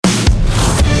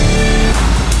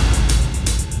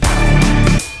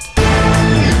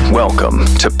Welcome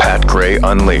to Pat Gray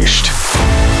Unleashed.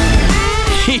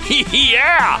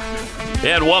 Yeah!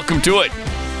 And welcome to it.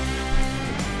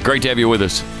 Great to have you with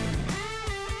us.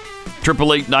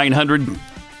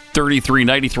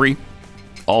 888-900-3393.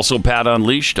 Also, Pat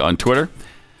Unleashed on Twitter.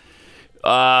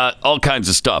 All kinds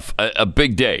of stuff. A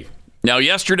big day. Now,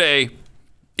 yesterday,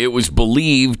 it was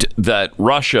believed that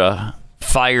Russia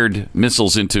fired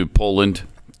missiles into Poland,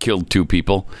 killed 2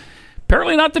 people.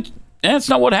 Apparently that's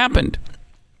not what happened.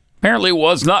 Apparently it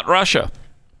was not Russia.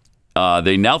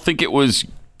 They now think it was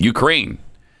Ukraine.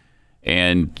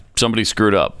 And somebody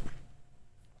screwed up.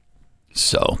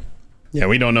 So. Yeah,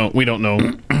 we don't know.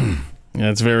 Yeah,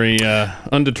 it's very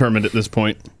undetermined at this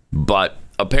point. But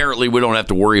apparently we don't have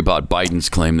to worry about Biden's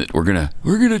claim that we're gonna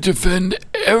defend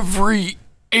every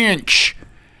inch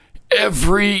of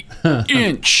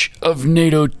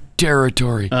NATO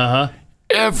territory.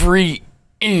 Every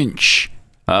inch.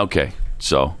 Okay,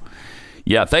 so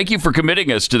yeah, thank you for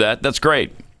committing us to that. That's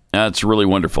great. That's really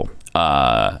wonderful.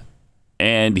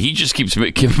 And he just keeps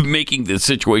making the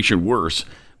situation worse.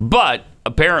 But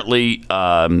apparently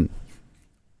the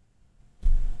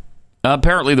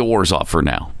war's off for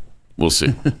now. We'll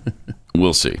see.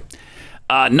 We'll see.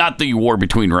 Not the war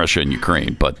between Russia and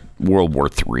Ukraine, but World War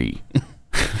III.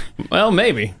 Well,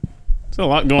 maybe. There's a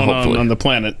lot going on the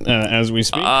planet as we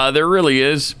speak. There really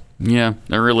is. Yeah,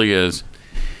 there really is.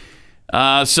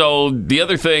 So the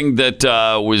other thing that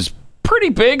was pretty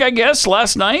big, I guess,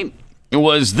 last night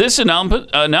was this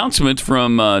announcement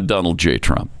from Donald J.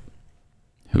 Trump,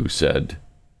 who said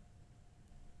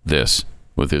this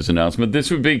with his announcement.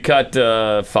 This would be cut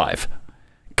 5.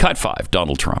 Cut 5,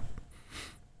 Donald Trump.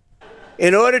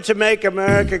 In order to make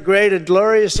America great and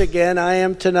glorious again, I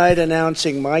am tonight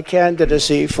announcing my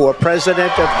candidacy for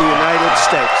President of the United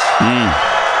States.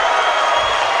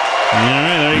 All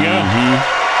right, there you go.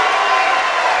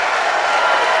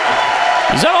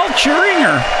 Is that all cheering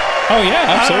or? Oh,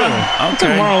 yeah, absolutely.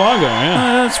 Okay. Mar-a-Lago,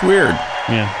 yeah. That's weird.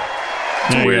 Yeah.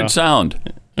 It's a weird sound.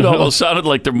 It almost sounded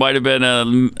like there might have been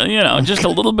just a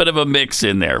little bit of a mix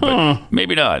in there, but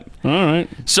maybe not. All right.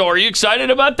 So are you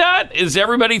excited about that? Is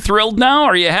everybody thrilled now?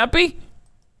 Are you happy?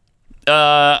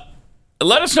 Let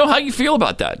us know how you feel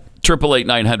about that.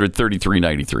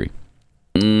 888-900-3393.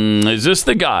 Is this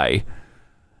the guy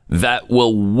that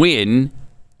will win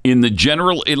in the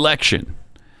general election?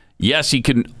 Yes, he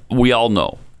can. We all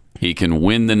know he can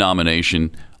win the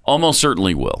nomination. Almost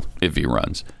certainly will if he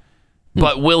runs.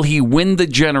 But will he win the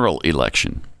general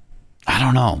election? I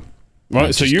don't know.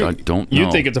 Well, so you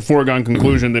think it's a foregone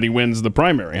conclusion that he wins the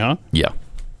primary, huh? Yeah.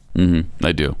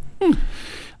 I do.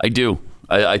 I do.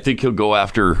 I think he'll go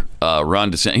after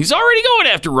Ron DeSantis. He's already going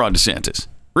after Ron DeSantis.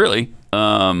 Really.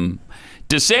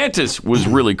 DeSantis was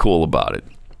really cool about it,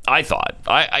 I thought.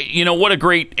 What a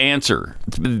great answer,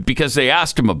 because they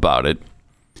asked him about it.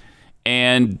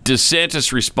 And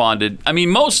DeSantis responded. I mean,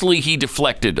 mostly he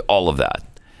deflected all of that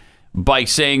by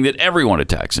saying that everyone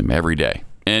attacks him every day,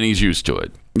 and he's used to it.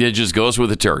 It just goes with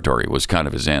the territory, was kind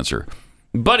of his answer.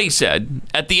 But he said,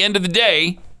 at the end of the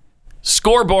day,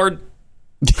 scoreboard.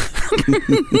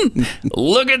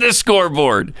 Look at the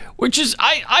scoreboard, which is,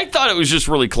 I thought it was just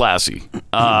really classy.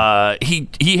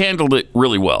 He handled it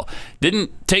really well.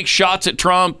 Didn't take shots at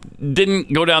Trump,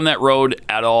 didn't go down that road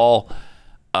at all.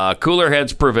 Cooler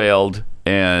heads prevailed,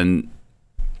 and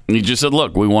he just said,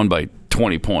 look, we won by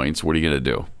 20 points. What are you going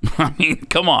to do? I mean,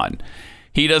 come on.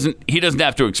 He doesn't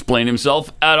have to explain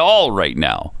himself at all right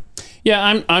now.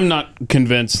 Yeah, I'm not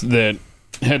convinced that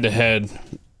head-to-head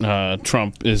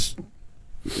Trump is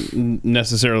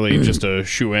necessarely just a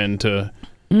shoo-in to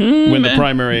win the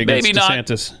primary against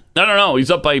DeSantis. I don't know.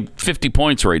 He's up by 50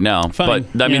 points right now. Fine.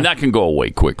 But, I mean, that can go away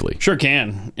quickly. Sure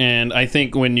can. And I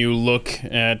think when you look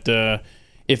at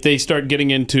if they start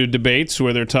getting into debates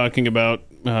where they're talking about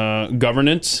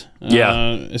governance,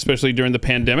 especially during the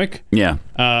pandemic,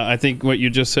 I think what you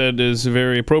just said is a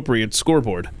very appropriate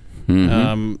scoreboard.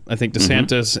 I think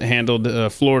DeSantis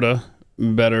handled Florida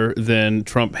better than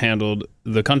Trump handled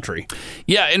the country.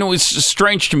 Yeah, and it was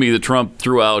strange to me that Trump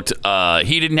threw out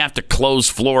he didn't have to close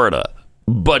Florida,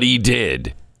 but he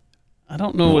did. I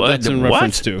don't know what that's in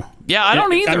reference to. Yeah, I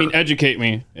don't either. I mean, educate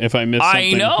me if I missed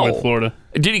something with Florida.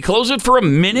 Did he close it for a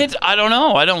minute? I don't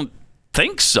know. I don't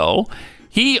think so.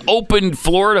 He opened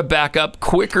Florida back up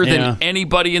quicker than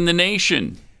anybody in the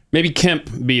nation. Maybe Kemp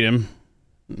beat him.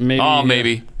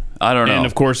 Maybe. I don't know. And,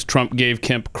 of course, Trump gave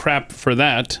Kemp crap for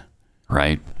that.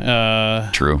 Right.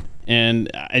 True. And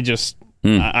I just,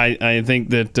 I think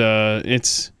that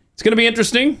it's going to be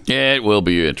interesting. Yeah, it will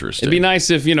be interesting. It'd be nice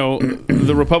if,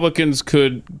 the Republicans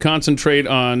could concentrate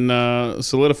on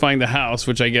solidifying the House,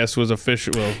 which I guess was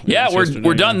official. Well,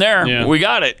 we're done there. Yeah. We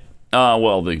got it.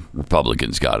 Well, the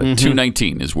Republicans got it.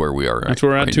 219 is where we are. That's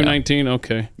where we're at, right 219? now.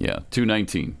 Okay. Yeah,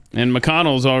 219. And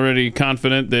McConnell's already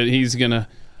confident that he's going to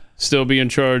still be in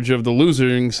charge of the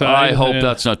losing side. I hope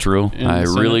that's not true. I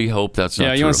really hope that's not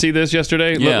true. Yeah, you want to see this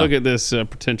yesterday? Yeah. Look at this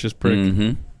pretentious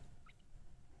prick.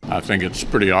 I think it's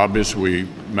pretty obvious we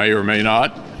may or may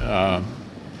not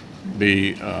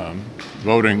be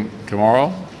voting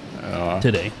tomorrow.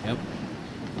 Today. Yep.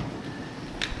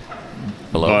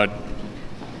 Hello? But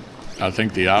I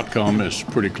think the outcome is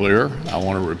pretty clear. I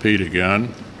want to repeat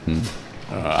again.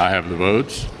 I have the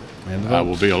votes. I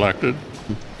will be elected.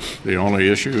 The only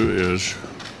issue is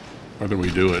whether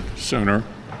we do it sooner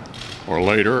or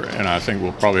later, and I think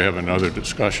we'll probably have another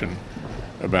discussion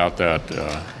about that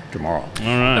tomorrow. All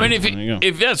right. I mean,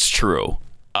 if that's true,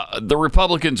 the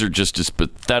Republicans are just as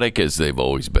pathetic as they've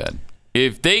always been.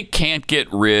 If they can't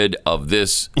get rid of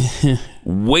this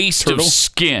waste of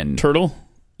skin, Turtle?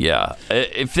 yeah.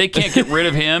 If they can't get rid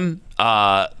of him,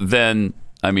 then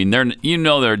I mean,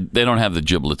 they don't have the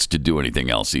giblets to do anything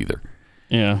else either.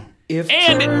 Yeah. If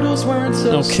turtles weren't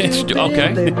so stupid,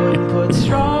 Okay. they would put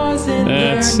straws in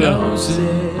That's their noses.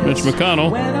 Mitch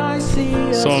McConnell. When I see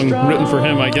a Song straw, written for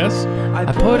him, I guess. I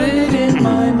put it in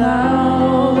my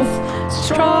mouth.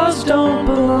 Straws don't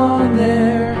belong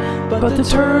there, but the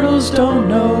turtles don't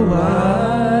know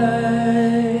why.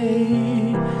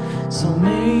 So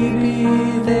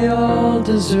maybe they all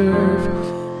deserve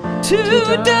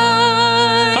to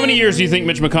die. How many years do you think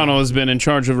Mitch McConnell has been in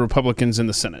charge of Republicans in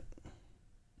the Senate?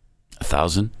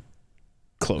 1,000?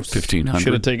 Close. 1,500?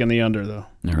 Should have taken the under, though.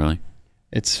 Really?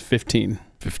 It's 15.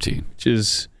 15. Which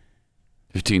is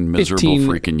 15 miserable 15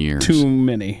 freaking years. too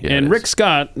many. Yeah, and it Rick is.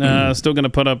 Scott still going to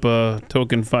put up a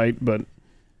token fight, but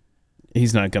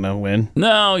he's not going to win.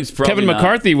 No, he's probably Kevin not.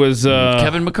 McCarthy was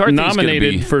Kevin McCarthy's gonna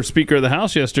nominated be- for Speaker of the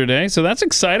House yesterday, so that's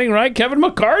exciting, right? Kevin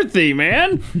McCarthy,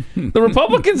 man. The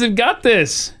Republicans have got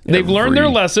this. They've learned their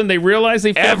lesson. They realize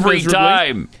they failed Every miserably,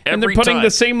 time. and they're Every putting time.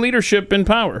 the same leadership in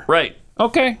power. Right.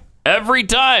 Okay. Every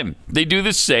time. They do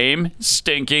the same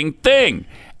stinking thing.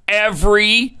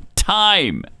 Every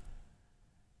time.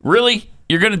 Really?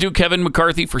 You're going to do Kevin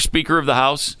McCarthy for Speaker of the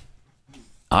House?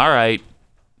 All right.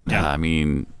 Yeah. I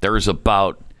mean, there's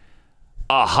about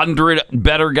 100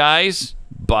 better guys,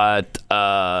 but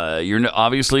you're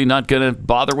obviously not going to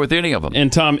bother with any of them.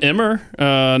 And Tom Emmer,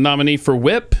 nominee for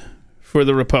whip for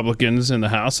the Republicans in the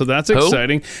House, so that's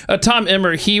exciting. Tom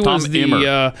Emmer, he was the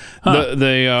Emmer.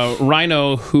 the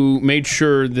rhino who made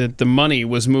sure that the money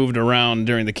was moved around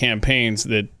during the campaigns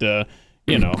that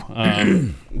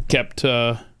kept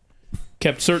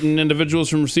certain individuals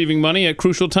from receiving money at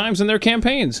crucial times in their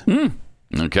campaigns.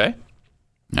 Okay.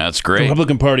 That's The great.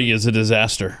 Republican Party is a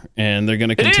disaster, and they're going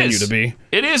to continue to be.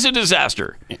 It is a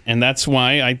disaster. And that's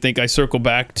why I think I circle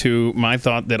back to my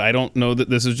thought that I don't know that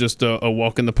this is just a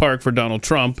walk in the park for Donald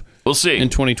Trump. We'll see. In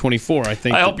 2024, I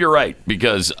think. I hope you're right,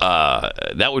 because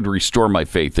that would restore my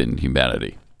faith in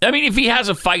humanity. I mean, if he has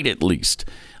a fight, at least.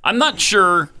 I'm not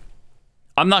sure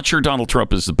Donald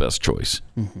Trump is the best choice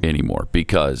anymore,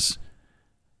 because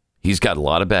he's got a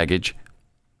lot of baggage,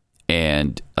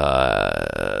 and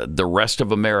the rest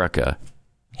of America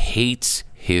hates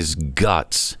his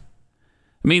guts.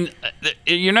 I mean,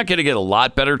 you're not going to get a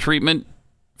lot better treatment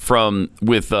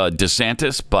with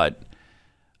DeSantis, but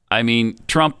I mean,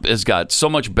 Trump has got so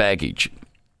much baggage.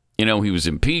 You know, he was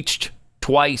impeached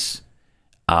twice.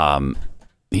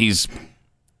 He's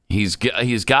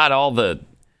got all the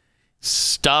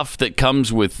stuff that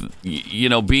comes with,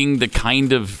 being the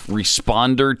kind of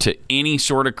responder to any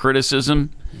sort of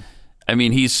criticism. I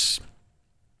mean, he's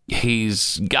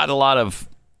got a lot of.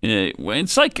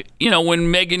 It's like,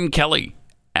 when Megyn Kelly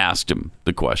asked him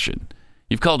the question,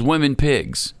 "You've called women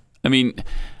pigs." I mean,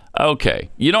 okay,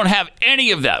 you don't have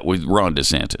any of that with Ron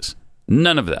DeSantis.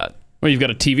 None of that. Well, you've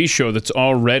got a TV show that's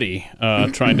already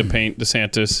trying to paint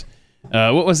DeSantis.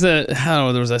 What was was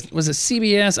it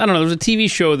CBS? I don't know. There was a TV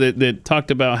show that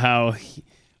talked about how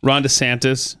Ron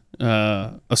DeSantis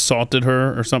assaulted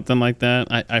her or something like that.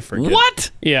 I forget.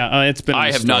 What? Yeah, it's been.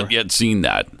 I have not yet seen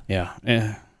that. Yeah.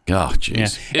 Oh,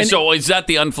 jeez. Yeah. So is that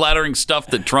the unflattering stuff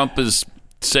that Trump is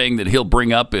saying that he'll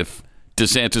bring up if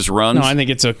DeSantis runs? No, I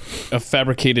think it's a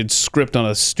fabricated script on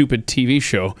a stupid TV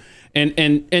show.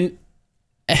 And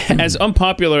as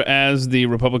unpopular as the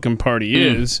Republican Party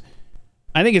is,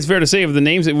 I think it's fair to say of the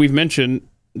names that we've mentioned,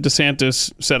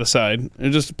 DeSantis set aside,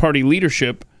 and just party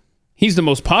leadership, he's the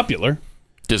most popular.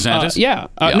 DeSantis? No.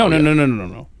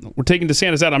 We're taking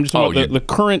DeSantis out. I'm just talking about the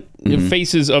current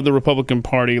faces of the Republican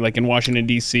Party, like in Washington,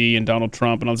 D.C., and Donald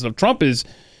Trump and all that stuff. Trump is,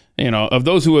 of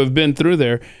those who have been through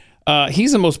there,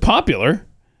 he's the most popular.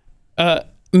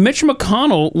 Mitch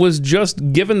McConnell was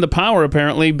just given the power,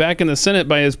 apparently, back in the Senate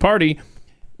by his party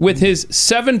with his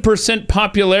 7%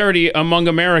 popularity among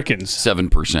Americans.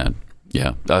 7%.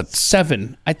 Yeah, that's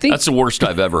 7. I think that's the worst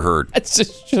I've ever heard. It's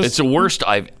the worst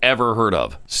I've ever heard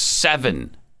of.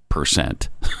 7%.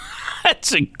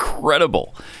 That's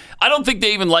incredible. I don't think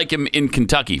they even like him in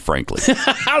Kentucky, frankly.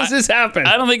 How does this happen?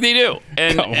 I don't think they do.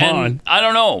 And, Come on. I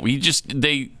don't know.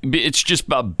 It's just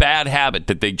a bad habit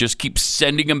that they just keep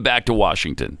sending him back to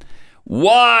Washington.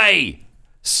 Why?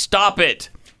 Stop it.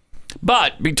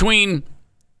 But between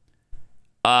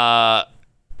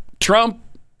Trump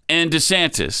and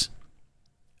DeSantis,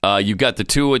 you've got the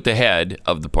two at the head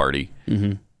of the party.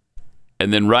 Mm-hmm.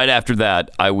 And then right after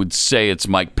that, I would say it's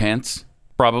Mike Pence,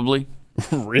 probably.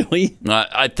 Really?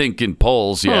 I think in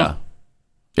polls, yeah. Huh.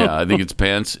 Yeah, I think it's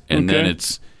Pence. And Okay.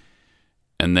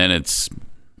 then it's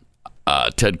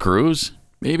Ted Cruz,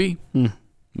 maybe.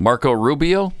 Marco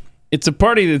Rubio. It's a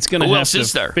party that's going to Who have else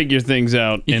is to there? figure things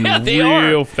out in they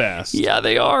real are. fast. Yeah,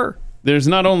 they are. There's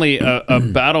not only a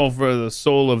battle for the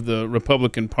soul of the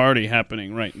Republican Party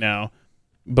happening right now,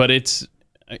 but it's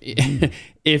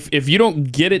if you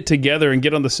don't get it together and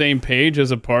get on the same page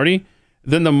as a party,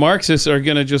 then the Marxists are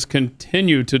going to just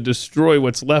continue to destroy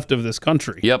what's left of this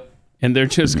country. Yep. And they're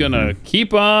just going to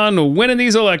keep on winning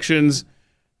these elections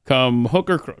come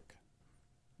hook or crook.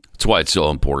 That's why it's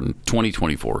so important.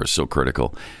 2024 is so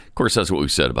critical. Of course, that's what we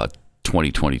said about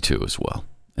 2022 as well.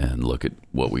 And look at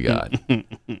what we got.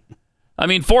 I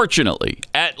mean, fortunately,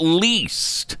 at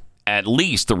least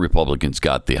the Republicans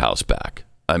got the House back.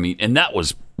 I mean, and that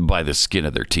was by the skin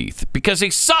of their teeth because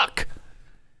they suck.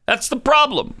 That's the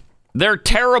problem. They're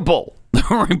terrible.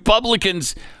 The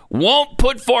Republicans won't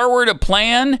put forward a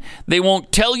plan. They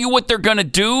won't tell you what they're going to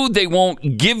do. They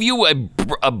won't give you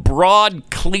a broad,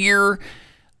 clear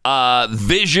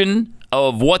vision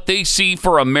of what they see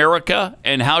for America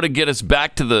and how to get us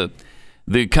back to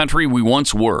the country we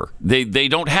once were. They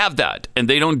don't have that, and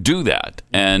they don't do that.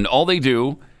 And all they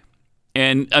do,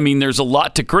 and I mean, there's a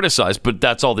lot to criticize, but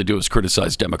that's all they do is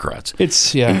criticize Democrats.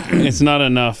 It's not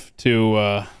enough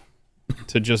to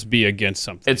just be against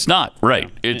something. It's not, right.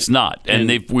 It's not. And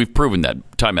we've proven that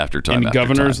time after time. And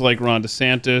governors like Ron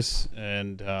DeSantis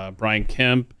and Brian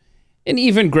Kemp and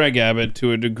even Greg Abbott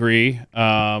to a degree,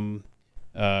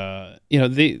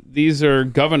 these are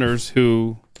governors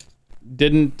who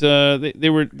didn't,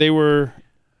 they were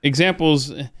examples.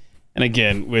 And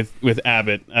again, with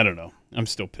Abbott, I don't know. I'm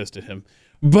still pissed at him.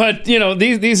 But,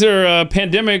 these are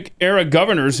pandemic era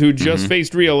governors who just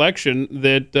faced re-election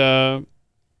that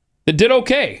did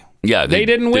okay. Yeah, they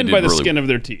didn't win did by the really, skin of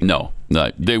their teeth. No,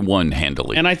 they won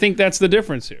handily. And I think that's the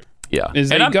difference here. Yeah, is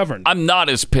they governed. I'm not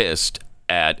as pissed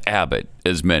at Abbott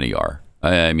as many are.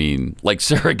 I mean, like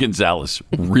Sarah Gonzalez,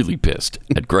 really pissed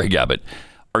at Greg Abbott.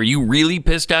 Are you really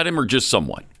pissed at him, or just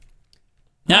somewhat?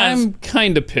 I'm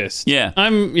kind of pissed. Yeah,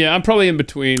 I'm probably in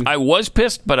between. I was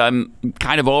pissed, but I'm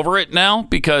kind of over it now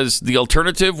because the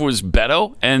alternative was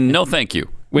Beto, and no, thank you.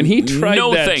 When he tried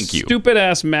that thank you. stupid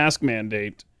ass mask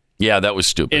mandate. Yeah, that was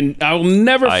stupid. And I will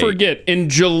never forget, in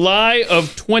July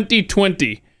of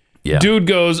 2020, dude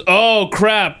goes, oh,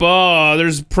 crap,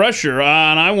 there's pressure,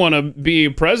 and I want to be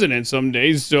president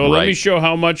someday, so let me show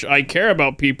how much I care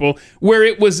about people, where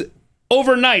it was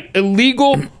overnight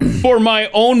illegal for my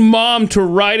own mom to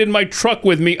ride in my truck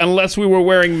with me unless we were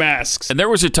wearing masks. And there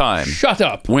was a time. Shut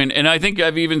up. And I think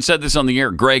I've even said this on the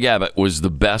air, Greg Abbott was the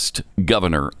best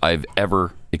governor I've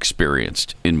ever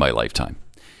experienced in my lifetime.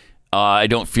 I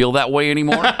don't feel that way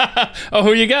anymore. Oh,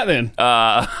 who you got then?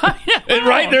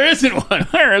 Right, there isn't one.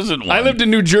 There isn't one. I lived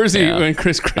in New Jersey when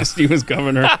Chris Christie was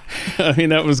governor. I mean,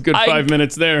 that was a good 5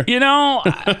 minutes there.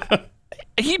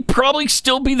 He'd probably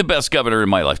still be the best governor in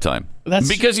my lifetime.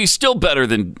 Because he's still better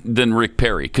than Rick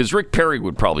Perry. Because Rick Perry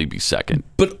would probably be second.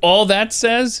 But all that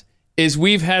says is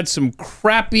we've had some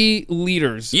crappy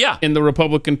leaders in the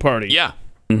Republican Party. Yeah.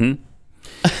 Mm-hmm.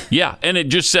 Yeah, and it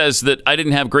just says that I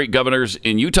didn't have great governors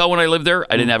in Utah when I lived there.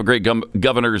 I didn't have great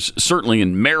governors certainly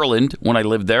in Maryland when I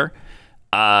lived there,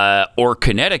 or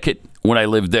Connecticut when I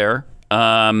lived there,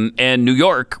 and New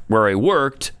York where I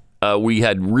worked. We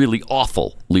had really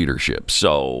awful leadership.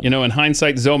 So in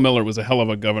hindsight, Zell Miller was a hell of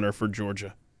a governor for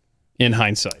Georgia. In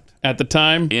hindsight, at the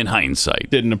time,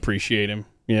 didn't appreciate him.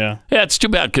 Yeah, it's too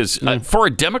bad because for a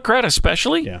Democrat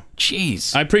especially,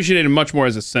 jeez, I appreciated him much more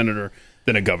as a senator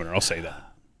than a governor. I'll say that.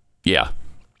 Yeah.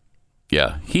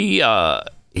 He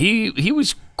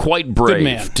was quite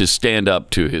brave to stand up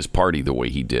to his party the way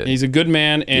he did. He's a good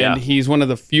man, and he's one of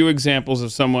the few examples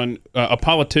of someone, a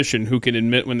politician, who can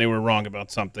admit when they were wrong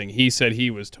about something. He said he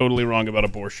was totally wrong about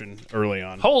abortion early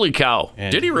on. Holy cow.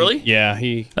 And did he really?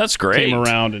 That's great. Came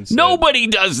around and said, nobody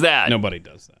does that. Nobody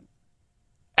does that.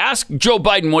 Ask Joe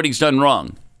Biden what he's done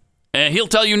wrong, and he'll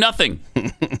tell you nothing.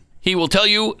 He will tell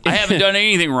you, I haven't done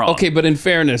anything wrong. Okay, but in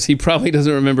fairness, he probably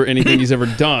doesn't remember anything he's ever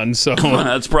done, so...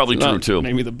 That's probably true, too.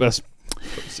 Maybe the best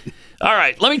person. All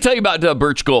right, let me tell you about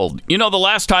Birch Gold. You know, the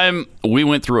last time we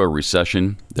went through a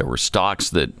recession, there were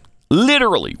stocks that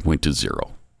literally went to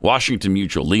zero. Washington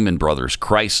Mutual, Lehman Brothers,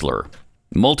 Chrysler,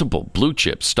 multiple blue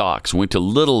chip stocks went to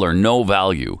little or no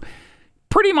value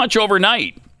pretty much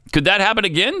overnight. Could that happen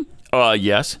again?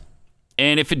 Yes.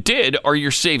 And if it did, are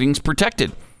your savings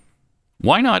protected?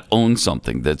 Why not own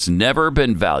something that's never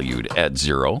been valued at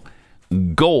zero?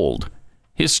 Gold.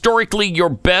 Historically, your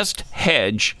best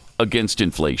hedge against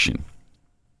inflation,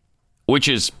 which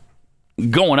is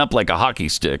going up like a hockey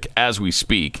stick as we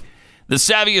speak. The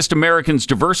savviest Americans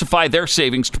diversify their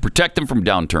savings to protect them from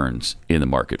downturns in the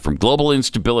market, from global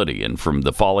instability, and from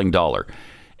the falling dollar.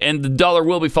 And the dollar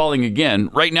will be falling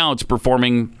again. Right now, it's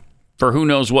performing for who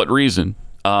knows what reason.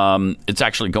 It's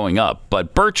actually going up.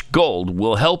 But Birch Gold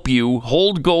will help you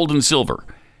hold gold and silver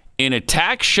in a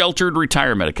tax-sheltered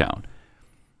retirement account.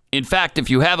 In fact, if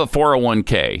you have a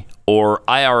 401k or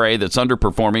IRA that's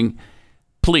underperforming,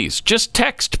 please just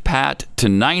text PAT to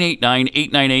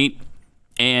 989-898,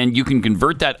 and you can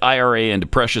convert that IRA into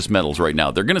precious metals right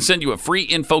now. They're going to send you a free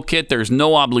info kit. There's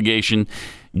no obligation.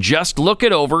 Just look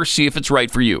it over, see if it's right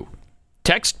for you.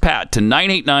 Text PAT to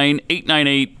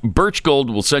 989-898. Birch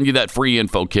Gold will send you that free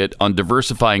info kit on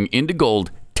diversifying into gold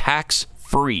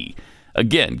tax-free.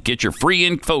 Again, get your free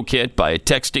info kit by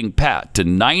texting PAT to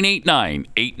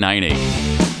 989-898.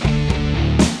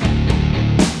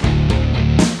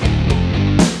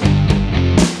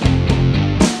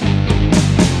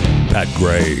 Pat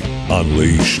Gray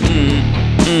Unleashed.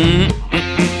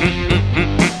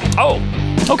 Oh,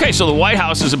 okay, so the White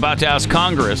House is about to ask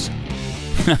Congress.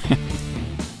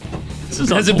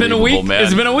 Has it been a week? Man.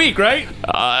 It's been a week, right?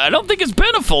 I don't think it's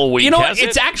been a full week. You know,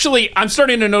 it's actually, I'm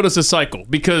starting to notice a cycle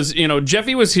because,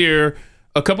 Jeffy was here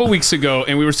a couple weeks ago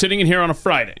and we were sitting in here on a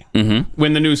Friday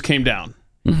when the news came down.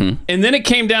 And then it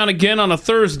came down again on a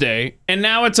Thursday, and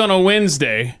now it's on a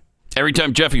Wednesday. Every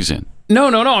time Jeffy's in. No.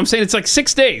 I'm saying it's like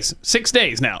 6 days. 6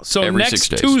 days now. So every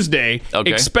next Tuesday,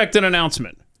 expect an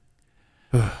announcement.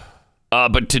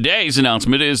 But today's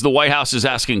announcement is the White House is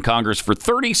asking Congress for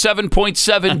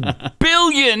 $37.7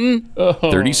 billion,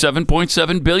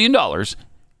 $37.7 billion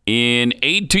in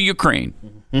aid to Ukraine.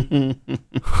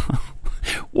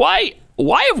 Why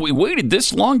have we waited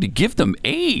this long to give them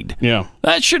aid? Yeah.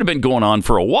 That should have been going on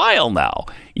for a while now.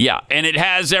 Yeah, and it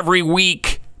has every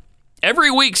week.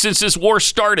 Every week since this war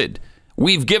started,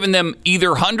 we've given them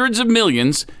either hundreds of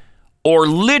millions or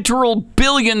literal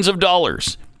billions of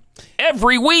dollars.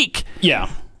 Every week. Yeah.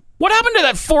 What happened to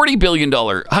that $40 billion?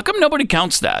 How come nobody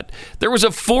counts that? There was a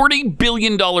 $40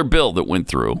 billion bill that went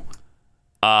through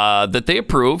that they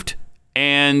approved,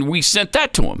 and we sent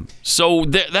that to them. So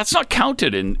that's not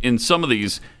counted in some of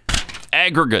these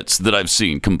aggregates that I've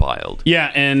seen compiled.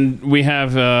 Yeah, and we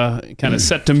have kind of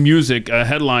set to music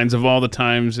headlines of all the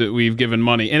times that we've given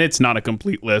money, and it's not a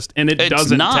complete list, and it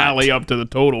doesn't tally up to the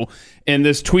total. And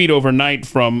this tweet overnight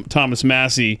from Thomas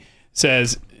Massey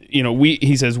says,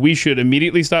 he says we should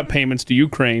immediately stop payments to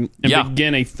Ukraine and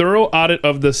begin a thorough audit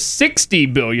of the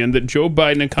 $60 billion that Joe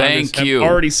Biden and Congress have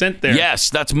already sent there. Yes,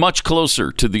 that's much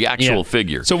closer to the actual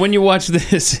figure. So when you watch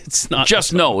this, it's not.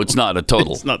 Just know it's not a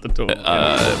total. It's not the total.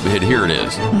 Here it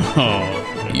is.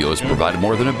 The U.S. provided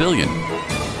more than $1 billion.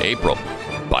 April,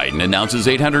 Biden announces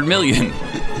 $800 million.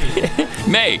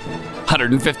 May,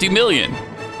 $150 million.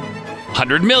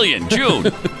 $100 million. June,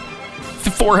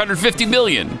 $450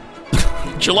 million.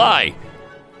 July,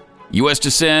 U.S. to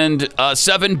send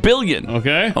 $7 billion.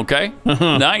 Okay.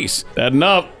 Nice. Adding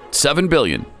up. $7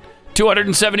 billion.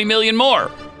 $270 million more.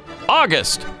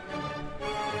 August,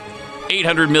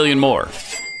 $800 million more.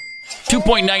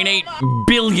 $2.98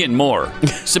 billion more.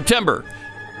 September,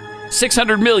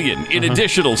 $600 million in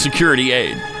additional security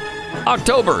aid.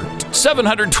 October,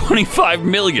 $725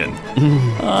 million.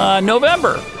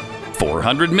 November,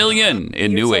 $400 million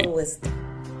in new aid.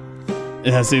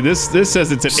 Yeah, see, this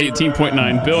says it's at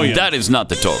 $18.9 billion. That is not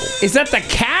the total. Is that the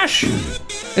cash?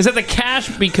 Is that the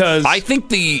cash? Because I think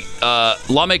the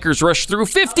lawmakers rushed through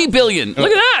 $50 billion.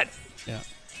 Look at that.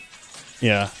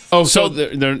 Yeah. Oh, so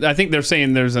I think they're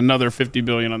saying there's another $50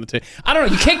 billion on the table. I don't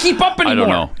know. You can't keep up anymore. I don't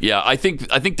know. Yeah, I think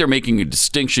they're making a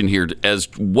distinction here as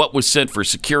what was sent for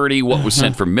security, what was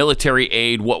sent for military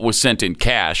aid, what was sent in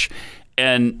cash,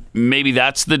 and maybe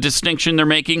that's the distinction they're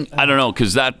making. I don't know,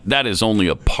 because that is only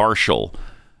a partial,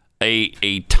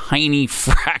 a tiny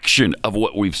fraction of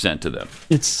what we've sent to them.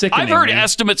 It's sickening. I've heard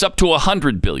estimates up to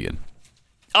 $100 billion.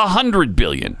 $100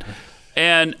 billion.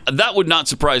 And that would not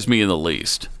surprise me in the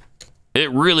least.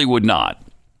 It really would not.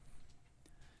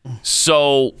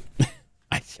 So,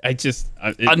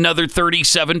 another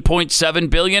 $37.7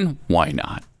 billion? Why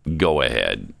not? Go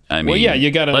ahead. I mean,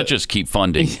 you gotta. Let's just keep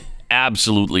funding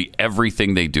absolutely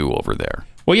everything they do over there.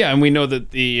 Well, yeah, and we know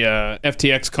that the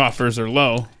FTX coffers are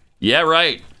low. Yeah,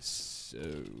 right.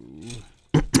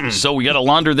 So we got to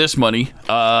launder this money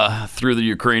through the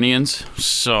Ukrainians.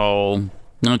 So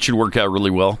that should work out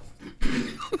really well.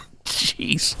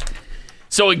 Jeez.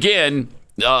 So again,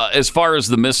 as far as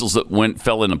the missiles that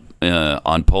fell in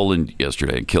on Poland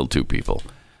yesterday and killed 2 people,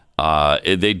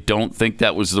 they don't think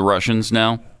that was the Russians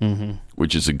now,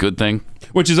 which is a good thing.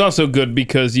 Which is also good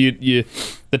because the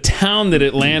town that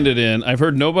it landed in, I've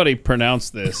heard nobody pronounce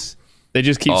this. They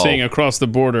just keep saying across the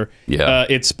border. Yeah.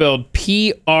 It's spelled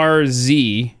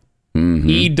PRZ.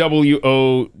 EWODOW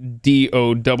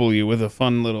with a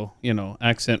fun little,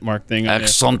 accent mark thing.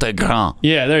 Accent aigrun.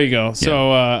 Yeah, there you go.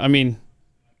 So, I mean,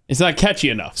 it's not catchy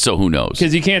enough. So who knows?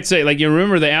 Because you can't say, you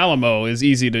remember the Alamo is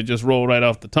easy to just roll right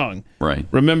off the tongue. Right.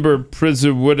 Remember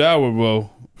Prizwodawo.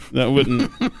 That wouldn't.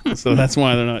 So that's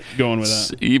why they're not going with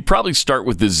that. You probably start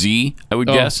with the Z, I would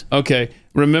guess. Okay.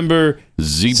 Remember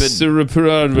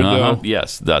Zibid.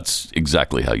 Yes, that's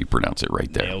exactly how you pronounce it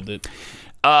right there. Nailed it.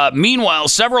 Meanwhile,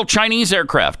 several Chinese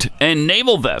aircraft and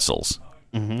naval vessels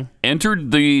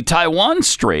entered the Taiwan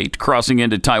Strait, crossing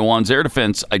into Taiwan's air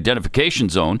defense identification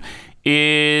zone.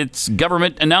 Its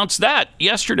government announced that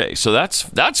yesterday, so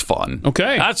that's fun.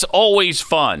 Okay, that's always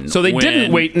fun. So they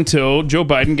didn't wait until Joe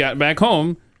Biden got back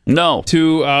home. No,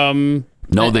 to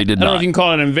no, they did not. I don't know if you can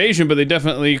call it an invasion, but they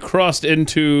definitely crossed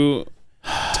into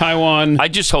Taiwan. I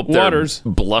just hope waters.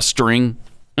 They're blustering,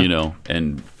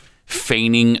 and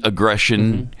feigning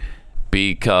aggression,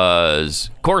 because,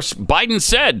 of course, Biden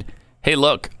said, "Hey,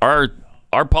 look, our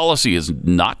policy has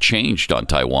not changed on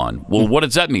Taiwan." Well, what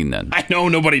does that mean then? I know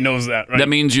nobody knows that. Right? That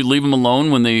means you leave them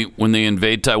alone when they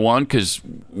invade Taiwan because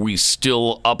we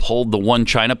still uphold the one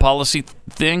China policy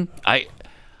thing.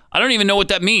 I don't even know what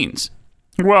that means.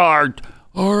 Well,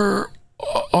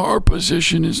 our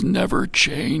position has never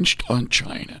changed on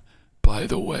China. By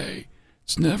the way,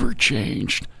 it's never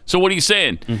changed. So what are you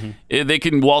saying? They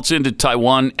can waltz into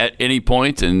Taiwan at any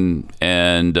point and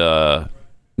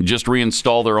just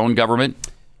reinstall their own government?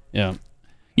 Yeah.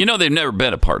 They've never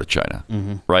been a part of China,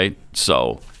 right?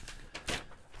 So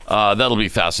that'll be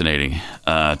fascinating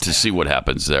to see what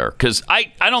happens there. Because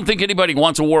I don't think anybody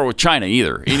wants a war with China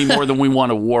either, any more than we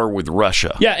want a war with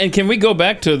Russia. Yeah, and can we go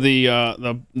back to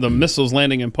the missiles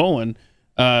landing in Poland?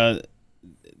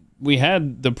 We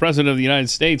had the president of the United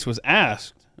States was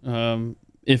asked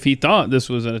if he thought this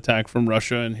was an attack from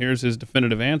Russia, and here's his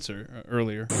definitive answer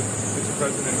earlier. Mr.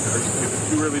 President,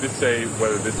 is it too early to say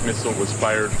whether this missile was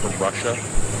fired from Russia?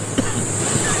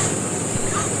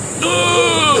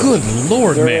 Good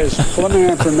Lord, man. There is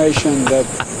preliminary information that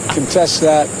contests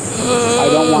that. I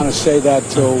don't want to say that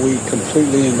till we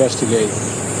completely investigate,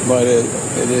 but it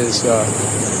is.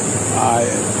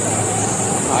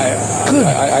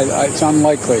 It's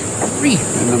unlikely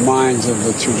in the minds of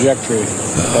the trajectory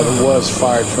that it was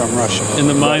fired from Russia. In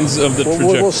the minds of the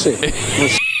trajectory. We'll see.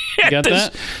 Get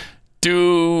that?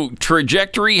 Do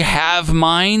trajectory have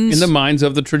minds? In the minds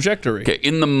of the trajectory. Okay,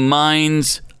 in the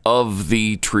minds of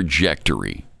the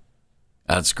trajectory.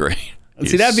 That's great.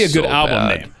 See, that'd be a good album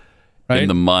name. Right? In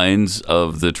the minds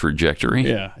of the trajectory?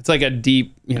 Yeah. It's like a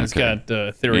deep, it's got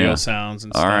ethereal sounds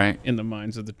and stuff. All right. In the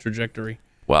minds of the trajectory.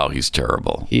 Wow, he's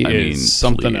terrible. He is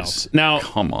something else. Now,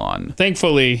 come on.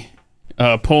 Thankfully,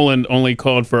 Poland only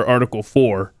called for Article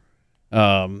 4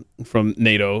 from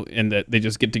NATO, and that they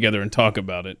just get together and talk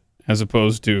about it, as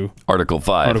opposed to Article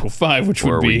 5. Article 5, which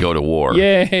where would be we go to war.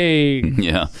 Yay!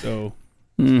 Yeah. So,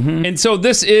 and so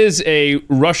this is a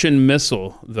Russian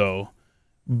missile, though,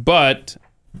 but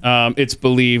it's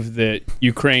believed that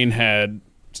Ukraine had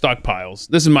stockpiles.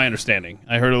 This is my understanding.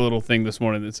 I heard a little thing this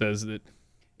morning that says that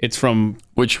it's from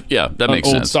that makes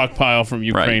old sense. Stockpile from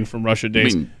Ukraine from Russia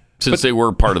days. I mean, since they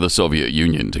were part of the Soviet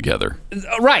Union together.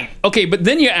 Right. Okay, but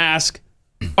then you ask,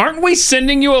 aren't we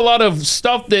sending you a lot of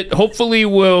stuff that hopefully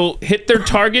will hit their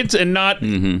targets and not,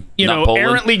 not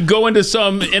errantly go into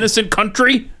some innocent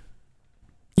country?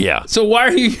 Yeah. So why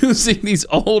are you using these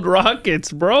old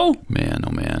rockets, bro? Man,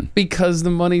 oh man. Because the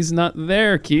money's not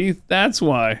there, Keith. That's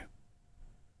why.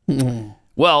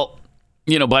 Well,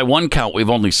 by one count, we've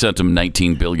only sent them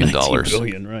 $19 billion. $19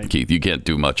 billion, right. Keith, you can't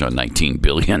do much on $19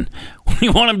 billion. What do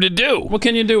you want them to do? What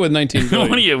can you do with $19 billion?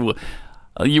 What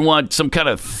do you want some kind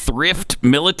of thrift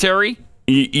military?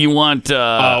 You want...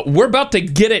 we're about to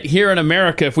get it here in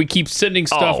America if we keep sending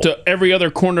stuff to every other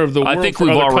corner of the world. I think we've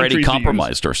already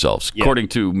compromised ourselves. Yeah. According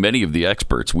to many of the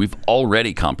experts, we've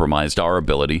already compromised our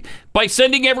ability by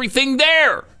sending everything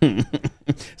there.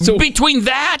 So between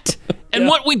that and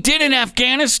what we did in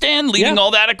Afghanistan, leaving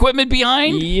all that equipment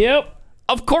behind,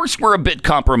 of course we're a bit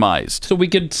compromised. So we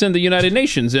could send the United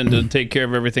Nations in to take care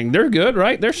of everything. They're good,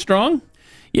 right? They're strong.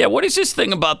 Yeah, what is this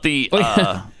thing about the...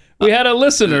 We had a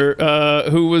listener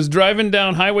who was driving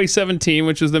down Highway 17,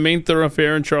 which is the main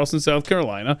thoroughfare in Charleston, South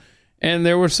Carolina, and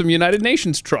there were some United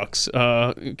Nations trucks.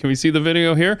 Can we see the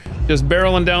video here? Just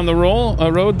barreling down the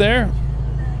road there.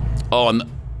 Oh,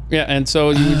 and so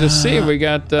you can just see we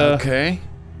got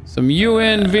some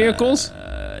UN vehicles.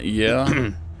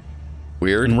 Yeah.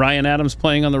 Weird. And Ryan Adams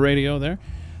playing on the radio there.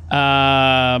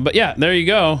 But yeah, there you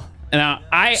go. Now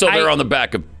they're on the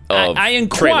back of I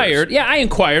inquired. trailers. Yeah, I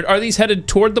inquired. Are these headed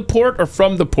toward the port or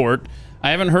from the port?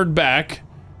 I haven't heard back,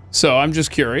 so I'm just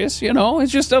curious.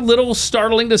 It's just a little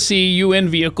startling to see UN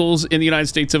vehicles in the United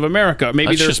States of America.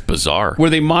 Maybe that's just bizarre. Were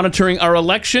they monitoring our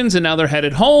elections and now they're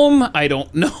headed home? I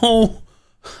don't know.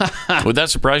 Would that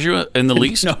surprise you in the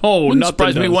least? No, wouldn't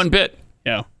surprise me one bit.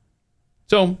 Yeah.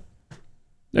 So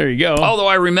there you go. Although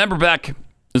I remember back,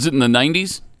 is it in the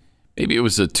 90s? Maybe it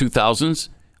was the 2000s.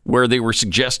 Where they were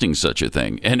suggesting such a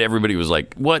thing. And everybody was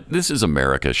like, what? This is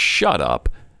America. Shut up.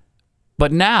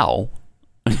 But now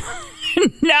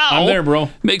I'm there,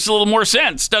 bro. Makes a little more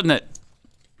sense, doesn't it?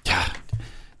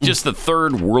 Just the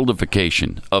third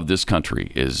worldification of this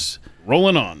country is...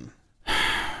 rolling on.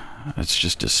 It's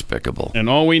just despicable. And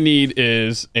all we need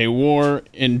is a war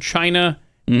in China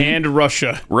and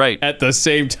Russia. Right. At the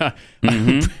same time.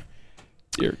 Mm-hmm.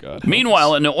 Dear God.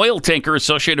 Meanwhile, an oil tanker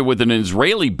associated with an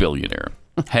Israeli billionaire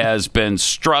has been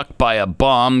struck by a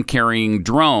bomb-carrying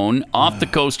drone off the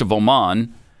coast of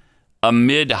Oman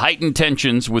amid heightened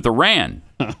tensions with Iran.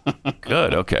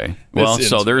 Good, okay. Well,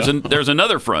 so there's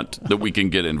another front that we can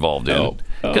get involved in,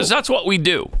 because that's what we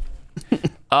do.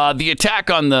 The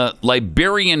attack on the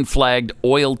Liberian-flagged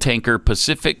oil tanker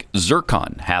Pacific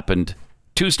Zircon happened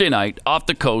Tuesday night off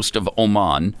the coast of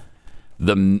Oman,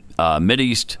 the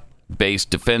Mideast-based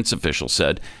defense official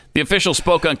said. The official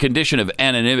spoke on condition of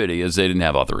anonymity as they didn't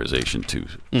have authorization to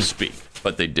speak,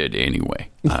 but they did anyway.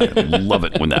 I love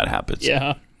it when that happens.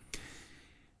 Yeah.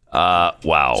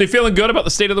 Wow. So you feeling good about the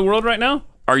state of the world right now?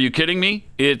 Are you kidding me?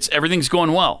 Everything's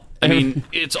going well. I mean,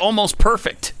 it's almost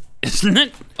perfect, isn't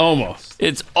it? Almost.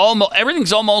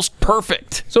 Everything's almost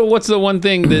perfect. So what's the one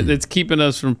thing that's keeping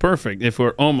us from perfect if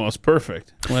we're almost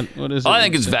perfect? What is it? I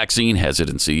think it's vaccine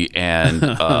hesitancy and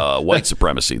white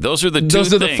supremacy. Those are the two things.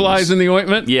 Those are the flies in the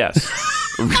ointment? Yes.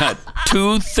 We've got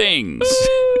two things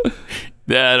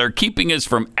that are keeping us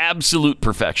from absolute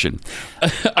perfection.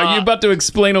 Are you about to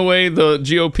explain away the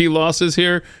GOP losses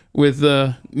here with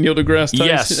Neil deGrasse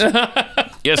Tyson?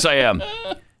 Yes. Yes, I am.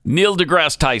 Neil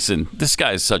deGrasse Tyson. This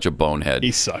guy is such a bonehead.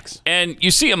 He sucks. And you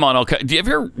see him on all kinds. Do you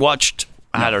ever watched?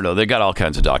 I don't know. They got all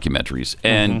kinds of documentaries,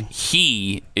 and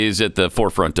he is at the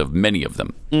forefront of many of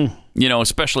them.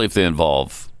 Especially if they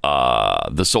involve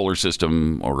the solar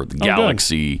system or the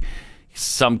galaxy. Good.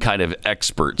 Some kind of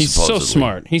expert. He's supposedly. so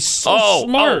smart. He's so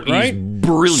smart, right? He's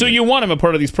brilliant. So you want him a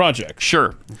part of these projects?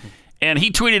 Sure. And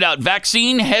he tweeted out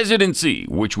vaccine hesitancy,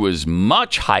 which was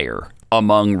much higher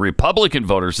among Republican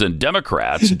voters than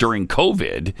Democrats during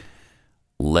COVID,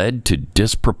 led to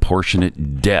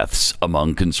disproportionate deaths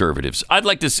among conservatives. I'd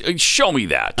like to show me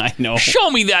that. I know.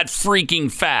 Show me that freaking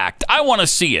fact. I want to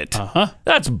see it.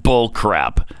 That's bull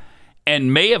crap.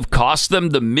 And may have cost them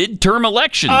the midterm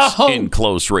elections in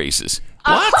close races.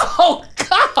 What? Oh,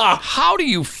 God. How do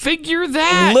you figure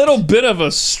that? A little bit of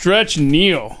a stretch,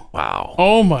 Neil. Wow.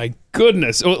 Oh, my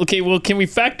goodness. Okay, well, can we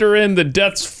factor in the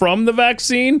deaths from the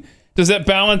vaccine? Does that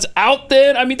balance out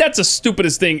then? I mean, that's the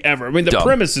stupidest thing ever. I mean, the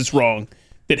premise is wrong,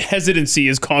 that hesitancy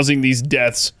is causing these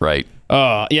deaths. Right.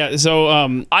 Yeah, so...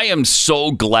 I am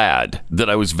so glad that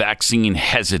I was vaccine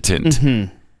hesitant.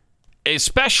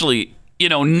 Especially...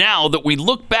 now that we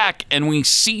look back and we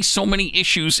see so many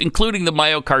issues, including the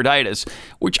myocarditis,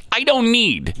 which I don't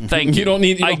need. Thank you.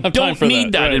 I don't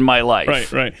need that in my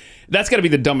life. Right. That's got to be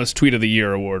the dumbest tweet of the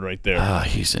year award right there.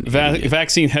 He's an idiot.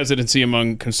 Vaccine hesitancy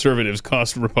among conservatives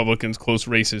cost Republicans close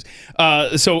races.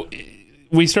 So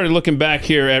we started looking back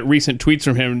here at recent tweets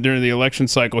from him during the election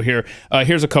cycle here.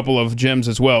 Here's a couple of gems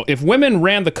as well. If women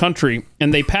ran the country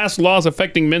and they passed laws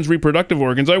affecting men's reproductive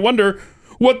organs, I wonder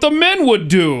what the men would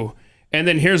do. And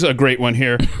then here's a great one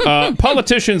here.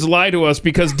 Politicians lie to us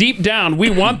because deep down we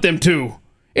want them to.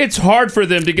 It's hard for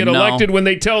them to get elected when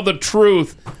they tell the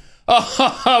truth.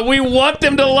 We want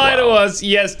them to lie to us.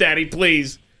 Yes, Daddy,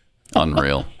 please.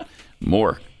 Unreal.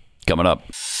 More coming up.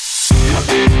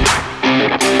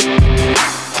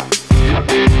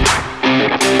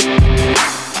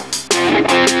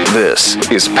 This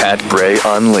is Pat Gray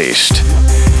Unleashed.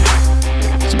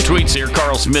 Some tweets here.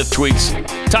 Carl Smith tweets,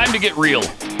 time to get real.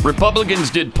 Republicans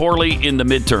did poorly in the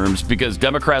midterms because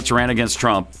Democrats ran against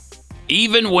Trump,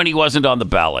 even when he wasn't on the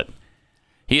ballot.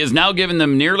 He has now given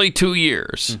them nearly 2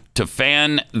 years to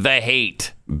fan the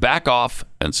hate, back off,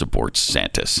 and support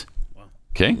DeSantis.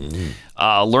 Okay?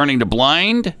 Learning to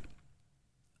blind.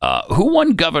 Who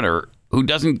won governor who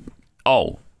doesn't...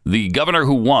 Oh, the governor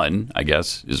who won, I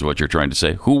guess, is what you're trying to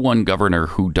say. Who won governor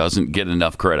who doesn't get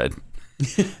enough credit?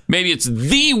 Maybe it's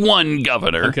the one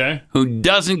governor who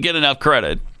doesn't get enough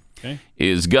credit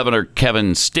is Governor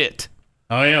Kevin Stitt.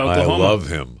 Oh, yeah, Oklahoma. I love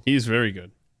him. He's very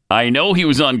good. I know he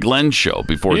was on Glenn's show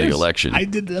before the election. I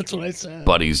did. That's what I said.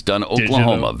 But he's done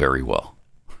Oklahoma very well.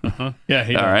 Yeah,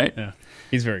 he did. All right. Yeah.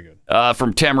 He's very good.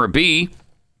 From Tamara B.,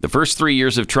 the first 3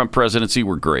 years of Trump presidency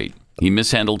were great. He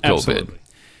mishandled COVID.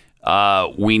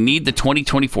 We need the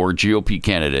 2024 GOP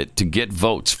candidate to get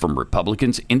votes from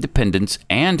Republicans, independents,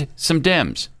 and some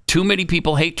Dems. Too many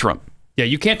people hate Trump. Yeah,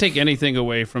 you can't take anything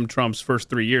away from Trump's first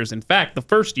 3 years. In fact, the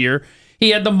first year,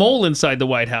 he had the mole inside the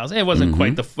White House. It wasn't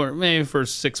quite the maybe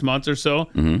first 6 months or so.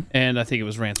 And I think it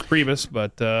was Rance Priebus.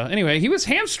 But anyway, he was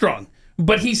hamstrung.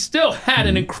 But he still had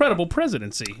an incredible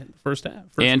presidency in the first half.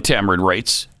 And Tamron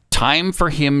writes, time for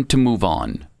him to move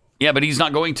on. Yeah, but he's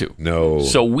not going to. No.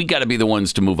 So we got to be the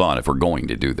ones to move on if we're going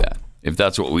to do that. If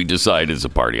that's what we decide as a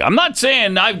party. I'm not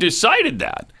saying I've decided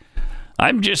that.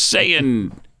 I'm just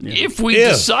saying if we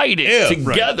decide it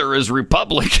together as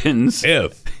Republicans.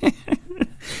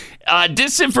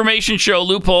 Disinformation show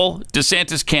loophole.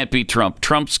 DeSantis can't beat Trump.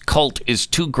 Trump's cult is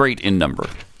too great in number.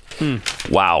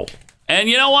 Wow. And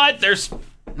you know what?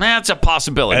 That's a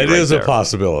possibility. It is a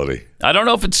possibility. I don't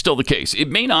know if it's still the case. It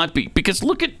may not be, because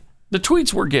look at the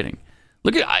tweets we're getting.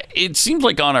 Look at it. Seems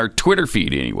like on our Twitter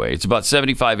feed anyway, it's about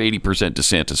 75-80%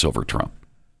 DeSantis over Trump.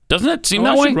 Doesn't it seem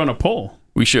that way? We should run a poll.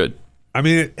 We should. I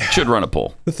mean, should run a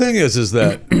poll. The thing is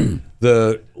that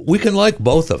we can like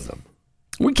both of them.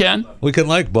 We can. We can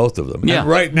like both of them. Yeah. And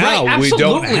right now, we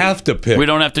don't have to pick. We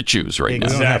don't have to choose right now.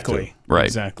 Exactly. Right.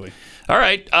 Exactly. All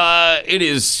right. It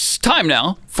is time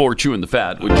now for Chewing the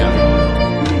Fat with Jeff.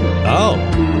 Oh.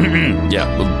 Yeah,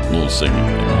 a little singing.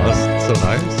 That's so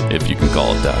nice. If you can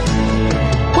call it that.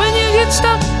 When you get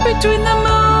stuck between the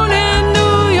moon and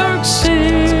New York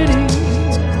City,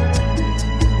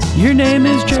 your name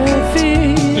is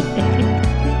Jeffy.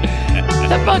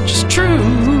 That much is true.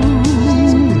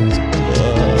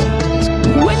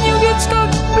 When you get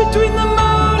stuck between the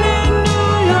moon and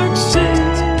New York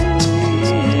City,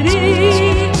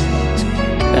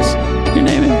 that's your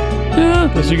name is.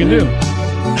 Best you can do.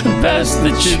 The best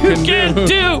that you can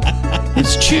do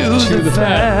is chew the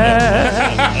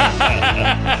fat.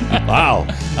 Wow,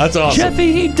 that's awesome.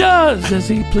 Jeffy, he does as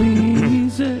he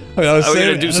pleases. We're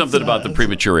going to do something about the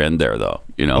premature end there, though,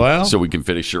 Well, so we can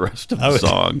finish the rest of the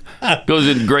song. Goes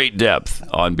in great depth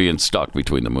on being stuck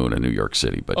between the moon and New York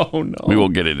City, but we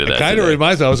won't get into that. It kind of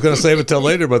reminds me, I was going to save it till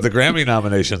later, but the Grammy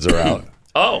nominations are out.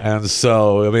 Oh. And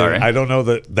so, I mean, right. I don't know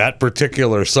that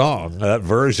particular song, that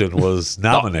version was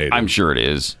nominated. I'm sure it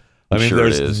is. I mean,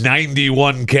 there's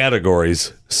 91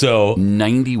 categories, so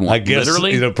 91. I guess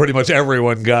literally, pretty much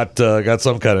everyone got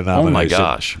some kind of nomination. Oh my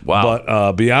gosh! Wow.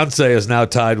 But Beyonce is now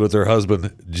tied with her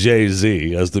husband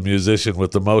Jay-Z as the musician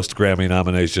with the most Grammy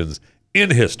nominations in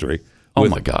history. Oh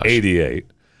with my gosh! 88.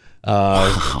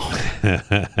 Wow.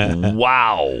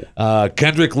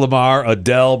 Kendrick Lamar,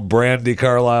 Adele, Brandy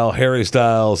Carlisle, Harry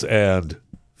Styles, and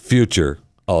Future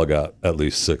all got at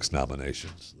least 6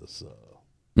 nominations. This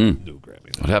new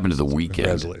Grammy. What happened to the weekend?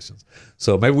 Congratulations.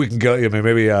 So maybe we can go. I mean,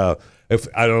 maybe if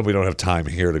I don't know, we don't have time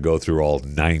here to go through all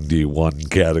 91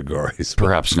 categories.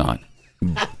 Perhaps not.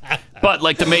 But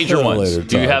like the major ones.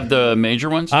 Do you have the major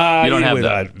ones? You don't have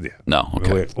that. No.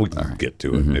 Okay. We can get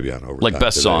to it maybe on overtime. Like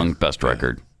best today. song, best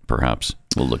record. Perhaps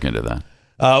we'll look into that.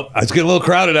 It's getting a little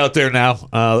crowded out there now.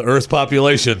 The Earth's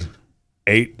population,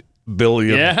 8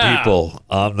 billion people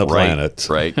on the planet.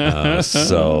 Right.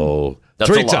 So That's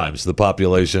 3 a lot. times the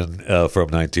population from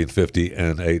 1950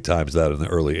 and 8 times that in the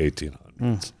early 1800s.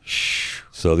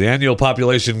 So the annual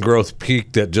population growth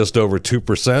peaked at just over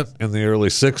 2% in the early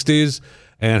 60s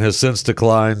and has since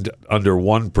declined under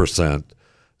 1%.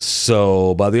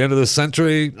 So by the end of the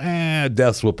century,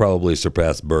 deaths will probably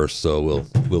surpass births. So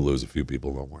we'll lose a few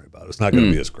people. Don't worry about it. It's not going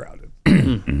to be as crowded.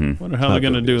 Wonder how they're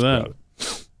going to do that.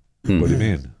 What do you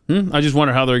mean? I just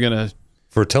wonder how they're going to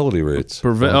fertility rates.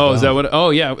 Is that what? Oh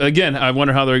yeah. Again, I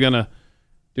wonder how they're going to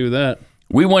do that.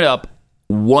 We went up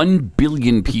 1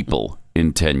 billion people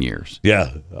in 10 years.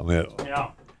 Yeah, I mean,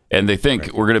 and they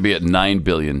think we're going to be at 9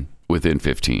 billion within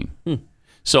 15.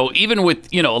 So even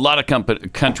with a lot of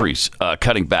countries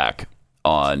cutting back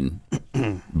on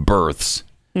births,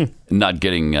 not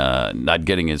getting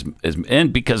as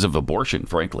and because of abortion,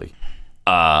 frankly,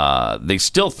 they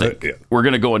still think we're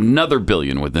going to go another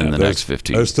billion within the next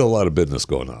 15. There's still a lot of business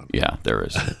going on. Yeah, there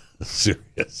is.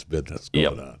 Serious business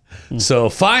going on. So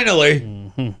finally,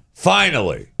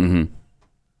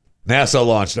 NASA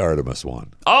launched Artemis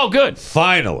 1. Oh, good.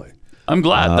 Finally. I'm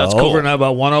glad. That's cool. Overnight,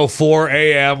 about 1:04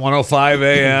 a.m., 1:05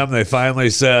 a.m., they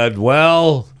finally said,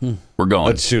 well, we're going.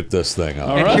 Let's shoot this thing up.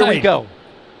 And here we go.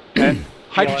 And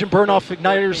hydrogen burn-off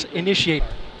igniters initiate.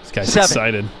 This guy's 7,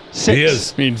 excited. 6, he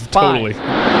is. Means 5, totally.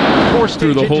 4-stage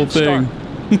through the whole engine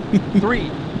thing. Start.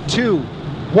 3, 2,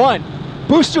 1.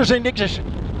 Boosters in ignition.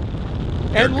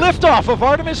 And liftoff of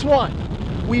Artemis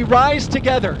 1. We rise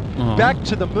together back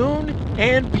to the moon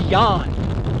and beyond.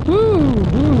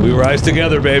 We rise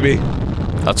together, baby.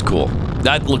 That's cool.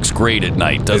 That looks great at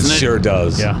night, doesn't it? It sure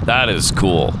does. Yeah. That is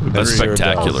cool. That's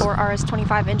spectacular. All 4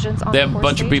 RS-25 engines on They have a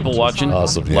bunch of people watching.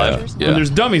 Awesome. Live. And there's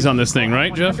dummies on this thing,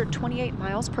 right, Jeff? 128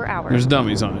 miles per hour. There's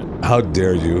dummies on it. How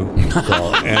dare you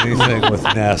call anything with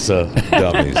NASA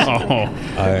dummies?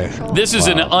 This is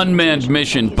an unmanned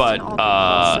mission, but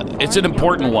it's an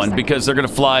important one because they're going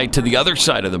to fly to the other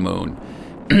side of the moon.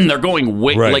 They're going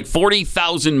like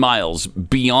 40,000 miles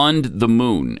beyond the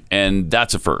moon, and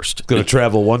that's a first. It's going to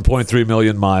travel 1.3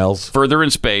 million miles. Further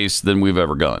in space than we've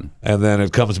ever gone. And then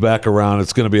it comes back around.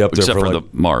 It's going to be up Except there for the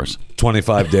Mars.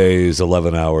 25 days,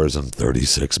 11 hours, and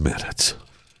 36 minutes.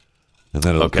 And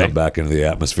then it'll come back into the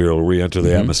atmosphere. It'll re-enter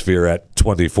the atmosphere at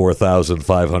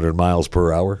 24,500 miles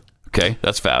per hour. Okay,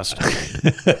 that's fast.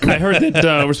 I heard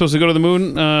that we're supposed to go to the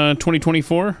moon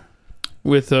 2024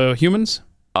 with humans.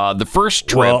 The first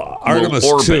trip, Artemis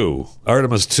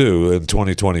 2 in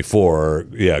 2024.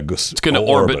 Yeah, it's going to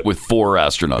orbit with 4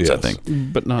 astronauts, I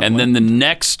think. But not. And then the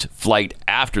next flight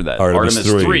after that, Artemis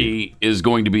 3, is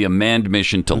going to be a manned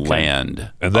mission to land.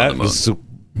 And that is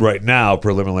right now,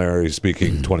 preliminary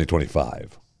speaking,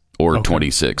 2025 or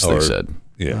 26. They said.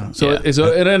 Yeah. So it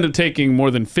ended up taking more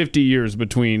than 50 years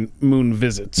between moon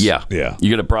visits. Yeah. Yeah. You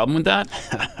got a problem with that?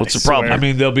 What's the problem? I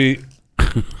mean, there'll be.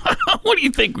 What do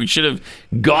you think? We should have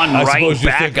gone I right suppose you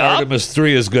back think up? Artemis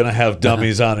 3 is going to have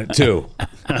dummies on it, too.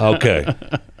 Okay.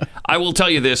 I will tell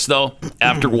you this, though.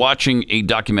 After watching a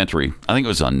documentary, I think it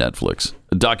was on Netflix,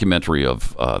 a documentary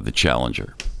of the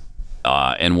Challenger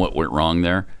and what went wrong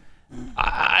there,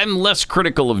 I'm less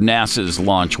critical of NASA's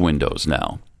launch windows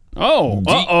now.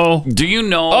 Oh, Do you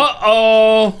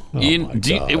know?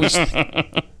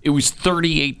 It was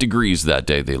 38 degrees that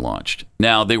day they launched.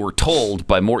 Now, they were told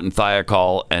by Morton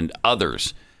Thiokol and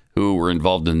others who were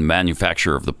involved in the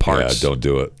manufacture of the parts. Yeah, don't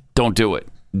do it. Don't do it.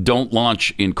 Don't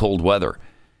launch in cold weather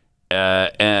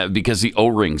because the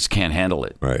O-rings can't handle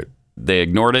it. Right. They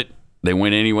ignored it. They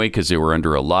went anyway because they were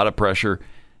under a lot of pressure.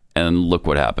 And look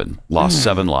what happened. Lost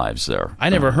 7 lives there. I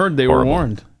never heard they were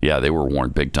warned. Yeah, they were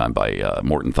warned big time by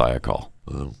Morton Thiokol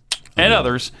and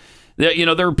others. You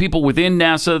know, there were people within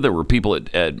NASA. There were people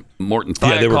at Morton Thiokol.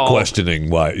 Yeah, they were questioning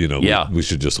why, we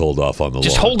should just hold off on the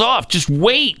Just launch. hold off. Just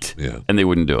wait. Yeah. And they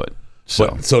wouldn't do it.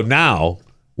 So now,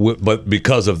 but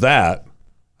because of that,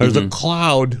 there's a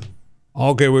cloud.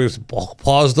 Okay, we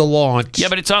pause the launch. Yeah,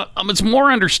 but it's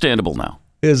more understandable now.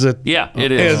 Is it? Yeah,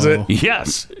 it is. Is it?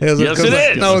 Yes. Is it? Yes, it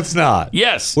is. No, it's not.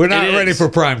 Yes, We're not it ready is. for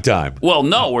prime time. Well,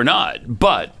 no, we're not.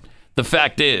 But the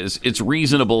fact is, it's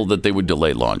reasonable that they would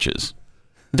delay launches.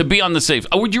 To be on the safe.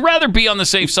 Would you rather be on the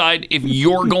safe side if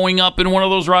you're going up in one of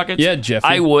those rockets? Yeah, Jeffrey.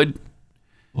 I would.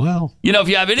 Well, if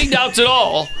you have any doubts at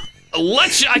all,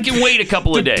 I can wait a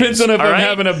couple of days. Depends on if I'm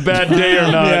having a bad day or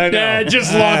not. Yeah, I know.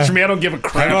 Just launch me. I don't give a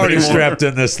crap I'm already anymore. strapped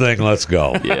in this thing. Let's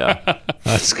go. Yeah.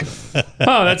 Let's go.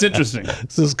 Oh, that's interesting.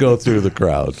 Let's just go through the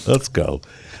crowd. Let's go.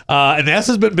 And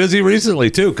NASA's been busy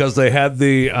recently, too, because they had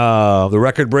the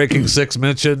record-breaking 6th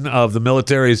mission of the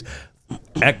military's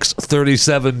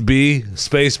X-37B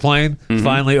space plane.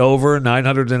 Finally over,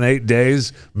 908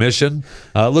 days mission.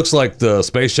 Looks like the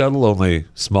space shuttle, only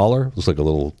smaller. Looks like a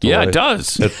little toy. Yeah, it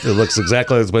does. It looks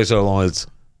exactly like the space shuttle, only it's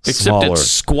Except smaller.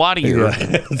 it's squattier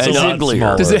and uglier.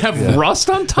 Smaller. Does it have rust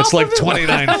on top It's like of it?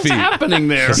 29 What's feet. happening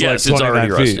there? Yes, Like it's already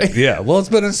 29 rusty. feet. Yeah, well, it's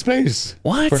been in space.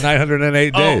 What? For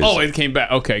 908 days. Oh, it came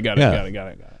back. Okay, got it, Yeah. got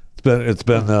it. It's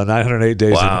been 908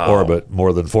 days Wow. in orbit,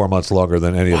 more than 4 months longer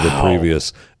than any of the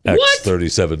previous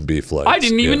X-37B flights. I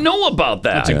didn't even know about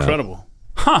that. That's incredible.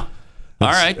 Huh. All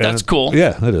right, that's cool.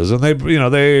 Yeah, it is, and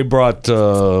they brought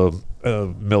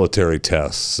military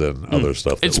tests and other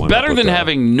stuff. That It's went up better with than that.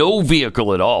 having no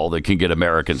vehicle at all that can get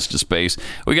Americans to space.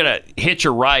 We got to hitch a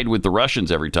ride with the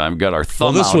Russians every time. We got our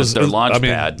thumb out at their launch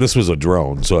pad. This was a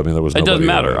drone, so there was. It doesn't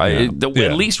matter. Yeah.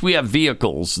 At least we have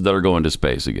vehicles that are going to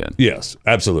space again. Yes,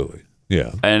 absolutely.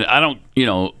 Yeah, And I don't,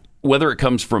 whether it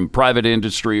comes from private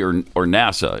industry or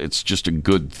NASA, it's just a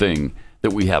good thing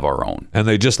that we have our own. and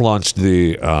they just launched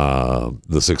the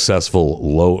successful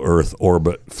low Earth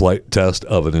orbit flight test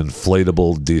of an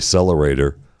inflatable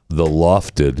decelerator, the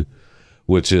Lofted,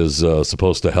 which is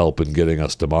supposed to help in getting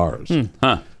us to Mars.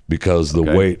 Because the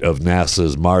weight of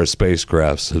NASA's Mars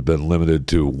spacecrafts has been limited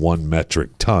to 1 metric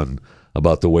ton,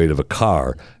 about the weight of a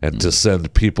car, and to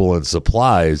send people and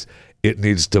supplies, it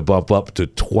needs to bump up to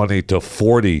 20 to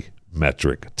 40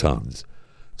 metric tons.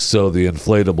 So the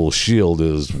inflatable shield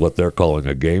is what they're calling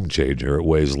a game changer. It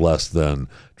weighs less than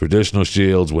traditional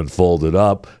shields when folded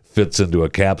up, fits into a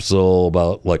capsule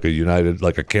about like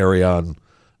a carry-on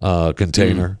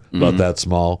container, about that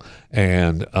small,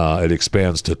 and it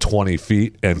expands to 20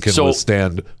 feet and can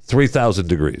withstand 3,000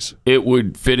 degrees. It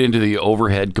would fit into the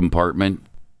overhead compartment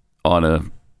on a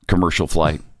commercial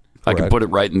flight. I can put it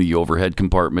right in the overhead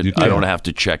compartment. I don't have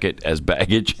to check it as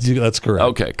baggage. That's correct.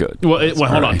 Okay, good. Well,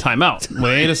 hold on. Time out.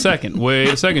 Wait a second,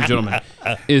 gentlemen.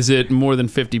 Is it more than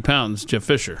 50 pounds, Jeff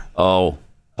Fisher? Oh,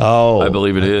 I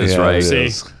believe it is, yeah, right? it See,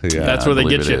 is. Yeah. that's where they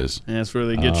believe get it you. is. That's where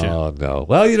they get you. Oh, no.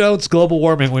 Well, it's global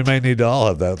warming. We may need to all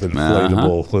have that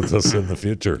inflatable with us in the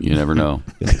future. You never know.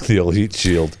 The old heat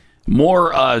shield.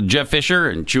 More Jeff Fisher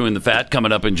and Chewing the Fat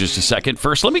coming up in just a second.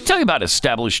 First, let me tell you about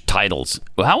established titles.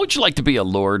 How would you like to be a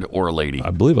lord or a lady?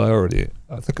 I believe I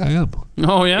think I am.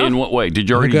 Oh, yeah? In what way? Did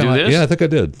you already do this? Yeah, I think I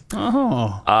did.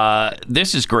 Oh.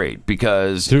 This is great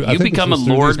because I you think become a it's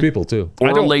through lord these people, too. or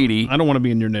a lady, I don't want to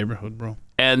be in your neighborhood, bro.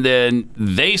 and then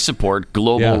they support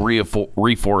global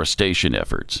reforestation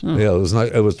efforts. Yeah,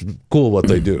 it was cool what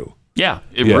they do. Yeah,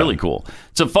 really cool.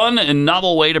 It's a fun and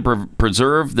novel way to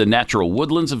preserve the natural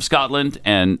woodlands of Scotland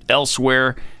and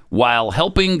elsewhere while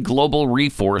helping global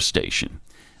reforestation.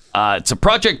 It's a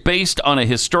project based on a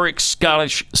historic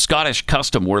Scottish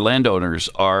custom where landowners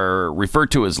are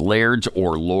referred to as lairds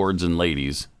or lords and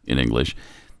ladies in English.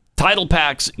 Title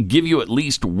packs give you at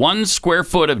least 1 square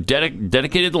foot of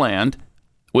dedicated land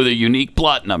with a unique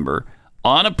plot number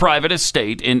on a private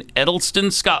estate in Edelston,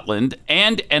 Scotland,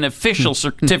 and an official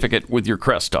certificate with your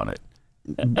crest on it.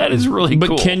 That is really cool.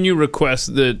 But can you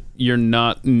request that you're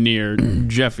not near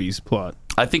Jeffy's plot?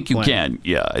 I think you can.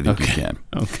 Yeah, I think you can.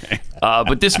 Okay.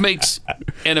 But this makes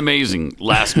an amazing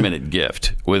last-minute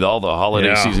gift. With all the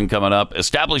holiday season coming up,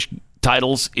 Established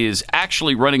Titles is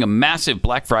actually running a massive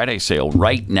Black Friday sale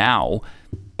right now.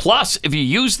 Plus, if you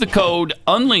use the code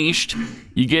UNLEASHED,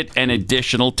 you get an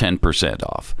additional 10%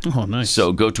 off. Oh, nice.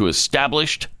 So go to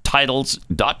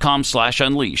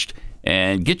establishedtitles.com/unleashed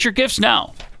and get your gifts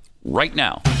now. Right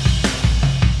now.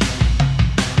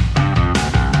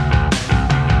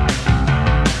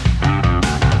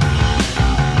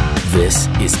 This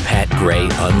is Pat Gray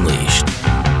Unleashed.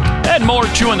 And more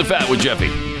Chewing the Fat with Jeffy.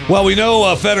 Well, we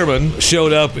know Fetterman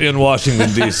showed up in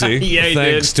Washington, D.C. Yeah, he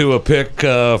thanks did. to a pic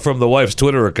from the wife's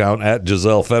Twitter account, at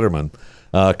Giselle Fetterman,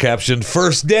 captioned,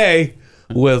 "First day,"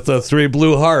 with 3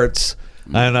 blue hearts.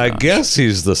 And I guess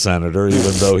he's the senator,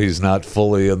 even though he's not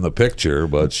fully in the picture,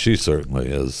 but she certainly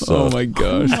is. So. Oh, my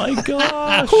gosh. Oh, my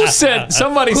gosh. Who said?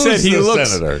 Somebody Who's said he the looks.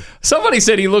 senator? Somebody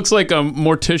said he looks like a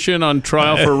mortician on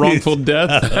trial for wrongful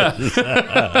death.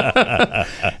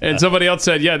 And somebody else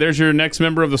said, "Yeah, there's your next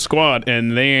member of the squad,"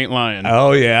 and they ain't lying.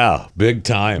 Oh, yeah. Big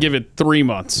time. Give it 3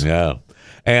 months. Yeah.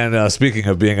 And speaking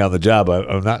of being on the job,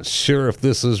 I'm not sure if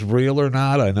this is real or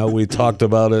not. I know we talked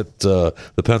about it. The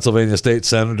Pennsylvania state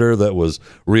senator that was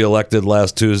reelected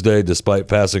last Tuesday despite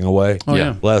passing away. Oh,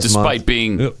 yeah. Last Despite month.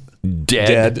 being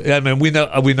dead. I mean, we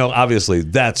know obviously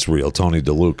that's real, Tony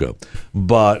DeLuca.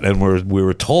 And we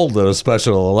were told that a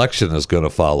special election is going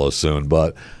to follow soon.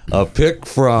 But a pic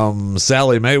from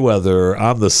Sally Mayweather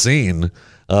on the scene.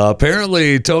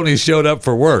 Apparently, Tony showed up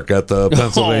for work at the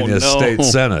Pennsylvania State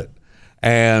Senate.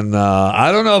 And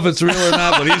I don't know if it's real or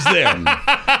not, but he's there.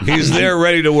 He's there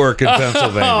ready to work in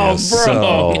Pennsylvania.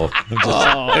 Oh,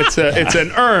 bro. It's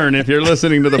an urn if you're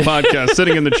listening to the podcast,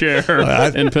 sitting in the chair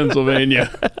in Pennsylvania.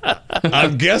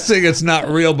 I'm guessing it's not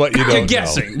real, but you don't You're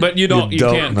guessing, but you don't. You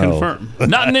can't know. confirm.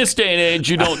 Not in this day and age.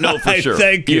 You don't know for sure.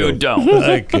 Thank you. You don't.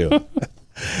 Thank you.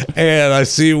 And I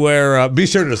see where. Be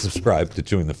sure to subscribe to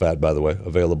Chewing the Fat. By the way,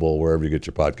 available wherever you get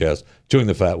your podcast. Chewing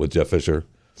the Fat with Jeff Fisher.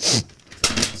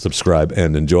 Subscribe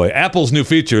and enjoy. Apple's new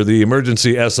feature, the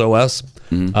Emergency SOS,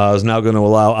 is now going to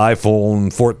allow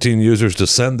iPhone 14 users to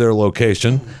send their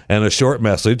location and a short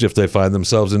message if they find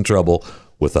themselves in trouble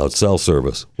without cell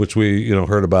service, which we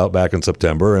heard about back in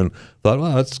September and thought,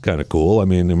 well, that's kind of cool. I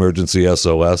mean, Emergency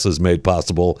SOS is made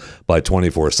possible by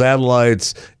 24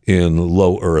 satellites in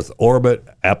low Earth orbit.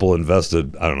 Apple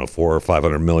invested, I don't know, $400 or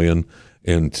 $500 million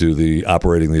into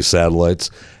operating these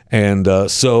satellites. And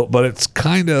but it's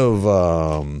kind of,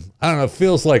 I don't know, it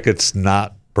feels like it's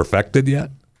not perfected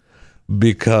yet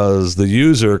because the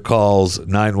user calls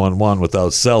 911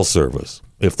 without cell service.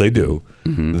 If they do,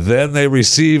 then they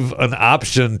receive an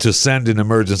option to send an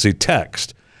emergency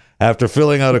text. After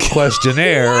filling out a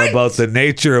questionnaire about the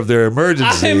nature of their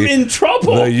emergency, I'm in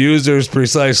trouble. The user's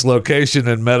precise location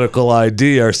and medical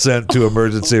ID are sent to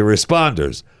emergency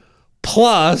responders.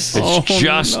 Plus, it's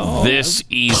just this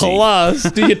easy. Plus,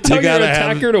 do you tell your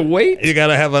attacker to wait? You got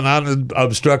to have an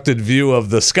unobstructed view of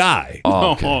the sky.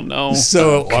 Oh, no.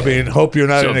 So, I mean, hope you're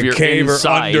not in a cave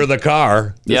inside, or under the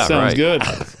car. That sounds good.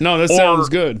 No, that sounds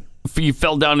good. If you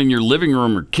fell down in your living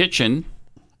room or kitchen,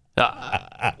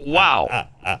 wow.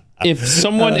 If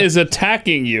someone is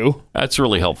attacking you, that's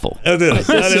really helpful. It is.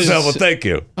 That is helpful. Thank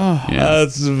you.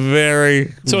 That's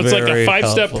very. So it's like a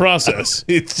 5-step process.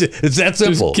 It's that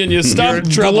simple. Just, can you stop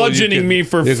bludgeoning me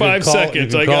for 5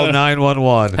 seconds? I call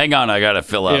 911. Hang on, I got to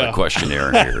fill out a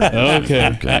questionnaire here.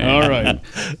 Okay. All right.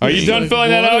 Are you done filling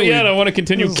that out yet? I want to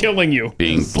continue killing you.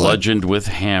 Being bludgeoned with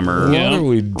hammer. What are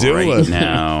we doing right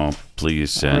now?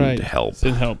 Please send help.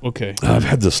 Send help. Okay. I've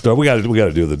had the start. We got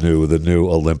to do the new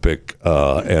Olympic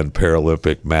and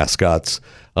Paralympic mascots.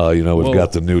 We've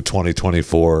got the new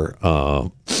 2024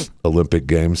 Olympic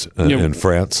Games in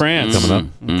France coming up.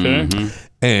 Okay.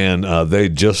 And they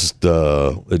just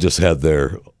had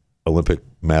their Olympic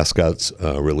mascots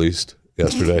released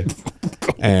yesterday.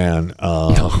 And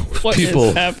what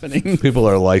is happening? People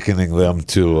are likening them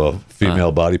to a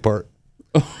female body part.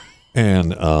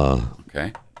 And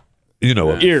okay.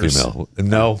 Ears. Female.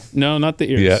 No, not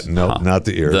the ears. Yeah, no, not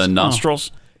the ears. The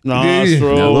nostrils. Nostrils.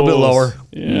 A little bit lower.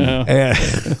 Yeah.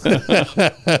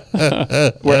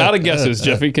 We're out of guesses,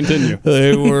 Jeffy. Continue.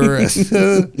 They were. I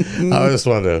just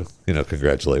wanted to,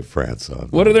 congratulate France on.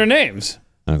 What are their names?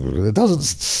 It doesn't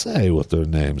say what their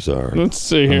names are. Let's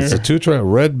see here. It's the two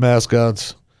red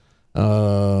mascots.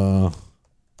 The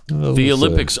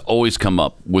Olympics always come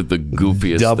up with the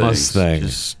goofiest dumbest thing.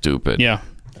 Just stupid. Yeah.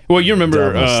 Well, you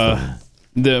remember,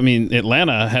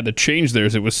 Atlanta had to change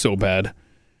theirs. It was so bad.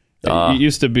 It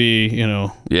used to be,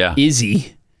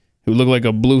 Izzy, who looked like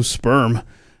a blue sperm.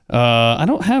 I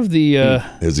don't have the...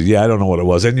 Izzy, yeah, I don't know what it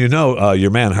was. And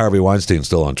your man Harvey Weinstein's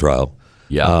still on trial.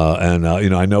 Yeah. I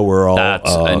know we're all...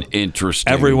 That's an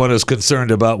interesting... Everyone is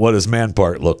concerned about what his man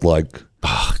part looked like.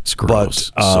 Oh, it's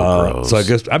gross. So gross. So I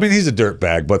guess, he's a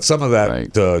dirtbag, but some of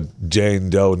that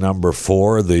Jane Doe number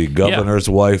 4, the governor's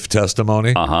wife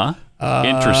testimony.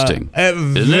 Interesting.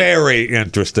 Very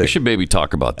interesting. We should maybe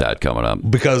talk about that coming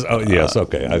up. Because, yes,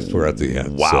 okay. We're at the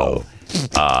end. Wow. So.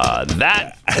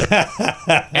 That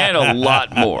and a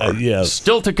lot more. Yes.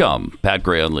 Still to come. Pat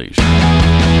Gray Unleashed.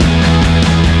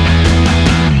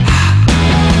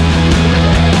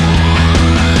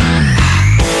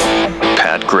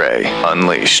 Pat Gray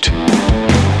Unleashed.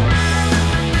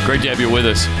 Great to have you with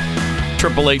us.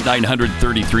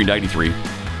 888-900-3393.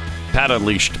 Pat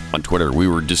Unleashed on Twitter. We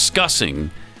were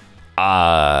discussing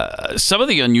some of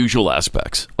the unusual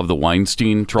aspects of the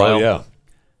Weinstein trial. Oh,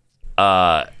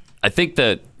 yeah. I think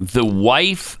that the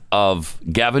wife of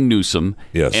Gavin Newsom,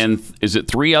 and is it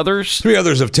 3 others? 3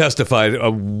 others have testified.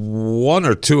 1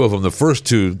 or 2 of them, the first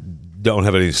 2 don't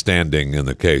have any standing in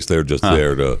the case. They're just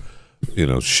there to,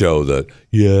 show that,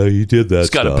 you did that. It's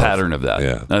got a pattern of that.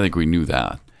 Yeah. I think we knew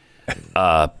that.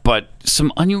 But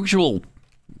some unusual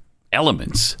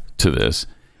elements to this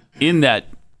in that,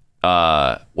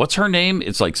 what's her name?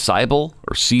 It's like Siebel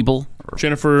or Siebel.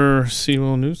 Jennifer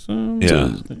Siebel Newsom?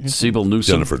 Yeah. Siebel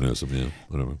Newsom. Jennifer Newsom, yeah.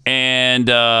 Whatever. And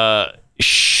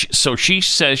so she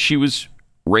says she was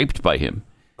raped by him.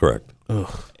 Correct.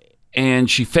 Ugh. And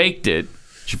she faked it.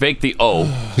 She faked the O.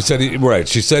 She said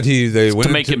She said they went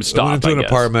to make him stop. Went into an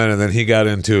apartment, and then he got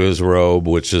into his robe,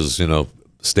 which is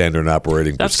standard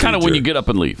operating. That's kind of when you get up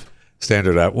and leave.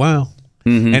 Standard out. Well,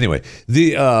 anyway,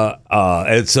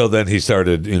 and so then he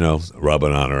started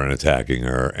rubbing on her and attacking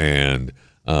her, and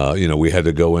we had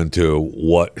to go into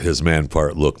what his man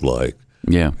part looked like.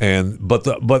 Yeah. But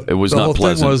it was the not whole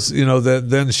pleasant. thing was, that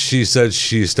then she said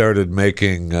she started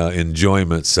making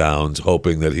enjoyment sounds,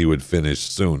 hoping that he would finish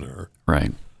sooner.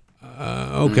 Right.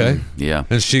 Okay. Yeah.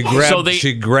 And she grabbed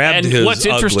and his what's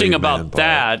interesting ugly about manpower.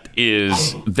 that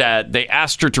is that they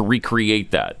asked her to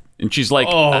recreate that. And she's like,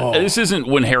 this isn't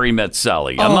When Harry Met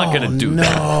Sally. I'm not going to do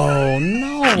that. Oh,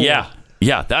 no. Yeah.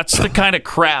 Yeah, that's the kind of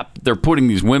crap they're putting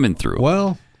these women through.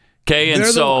 Well, okay,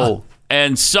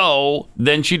 and so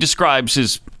then she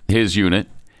describes his unit,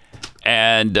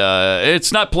 and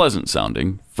it's not pleasant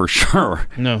sounding for sure.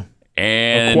 No.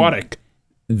 And aquatic.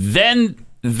 Then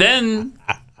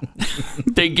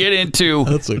they get into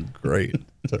that's a great.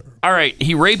 All right,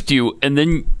 he raped you, and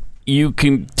then you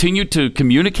continue to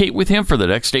communicate with him for the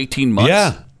next 18 months.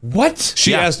 Yeah. What?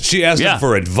 She asked him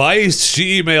for advice.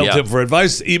 She emailed him for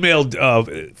advice.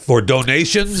 Emailed for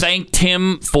donations. Thanked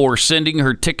him for sending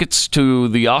her tickets to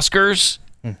the Oscars.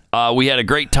 We had a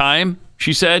great time,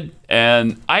 she said,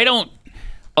 and I don't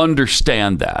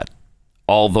understand that.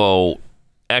 Although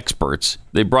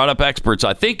they brought up experts,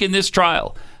 I think in this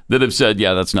trial, that have said,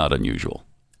 yeah, that's not unusual.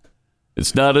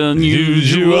 It's not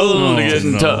unusual to get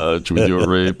in touch with your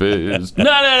rapist. No.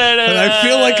 And I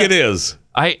feel like it is.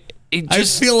 I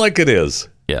feel like it is.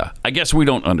 Yeah, I guess we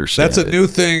don't understand. That's a new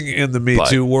thing in the Me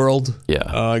Too world. Yeah,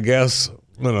 I guess.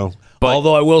 But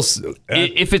although I will,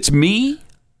 if it's me,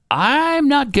 I'm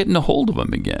not getting a hold of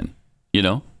him again.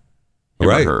 Him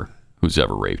or her, who's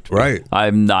ever raped me. Right.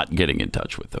 I'm not getting in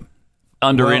touch with them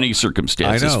under any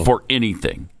circumstances for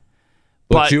anything.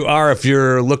 But you are if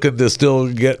you're looking to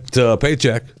still get a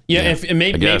paycheck. Yeah,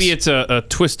 maybe it's a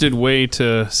twisted way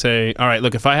to say, all right,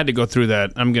 look, if I had to go through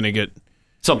that, I'm going to get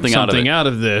something out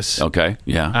of this. Okay,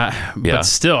 yeah. But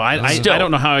still, I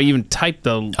don't know how I even type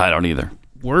I don't either.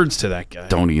 Words to that guy.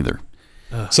 Don't either.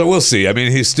 So we'll see. I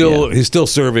mean, he's still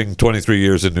serving 23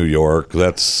 years in New York.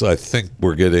 I think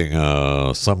we're getting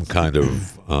some kind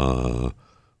of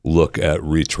look at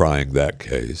retrying that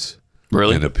case.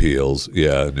 Really? In appeals,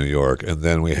 in New York. And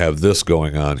then we have this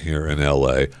going on here in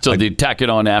L.A. So they tack it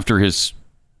on after his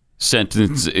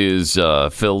sentence is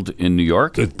filled in New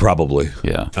York? Probably.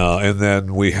 Yeah. And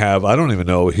then we have, I don't even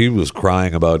know, he was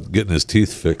crying about getting his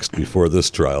teeth fixed before this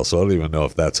trial, so I don't even know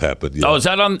if that's happened yet. Oh, is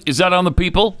that on the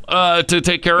people to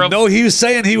take care of? No, he was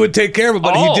saying he would take care of it,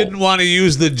 but he didn't want to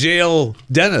use the jail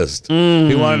dentist.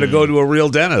 He wanted to go to a real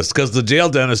dentist because the jail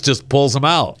dentist just pulls him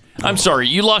out. I'm sorry,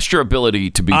 you lost your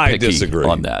ability to be picky disagree.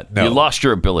 on that. No. You lost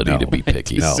your ability to be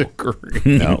picky. No,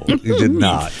 you did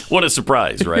not. What a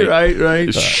surprise, right? right.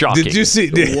 It's shocking. Did you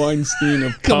see? Weinstein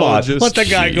of Come on, colleges. let the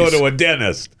guy go to a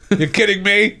dentist. You kidding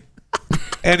me?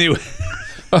 Anyway.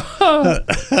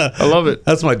 I love it.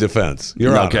 That's my defense.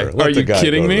 Your Honor. Let Are the you guy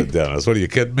kidding go me? to the dentist. What are you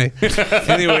kidding me?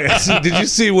 Anyway, did you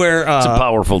see where? It's a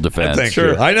powerful defense. Thank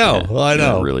you. I know. Yeah, I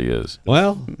know. It really is.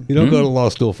 Well, you don't go to law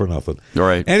school for nothing. All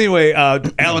right. Anyway,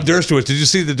 Alan Dershowitz. Did you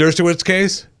see the Dershowitz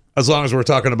case? As long as we're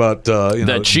talking about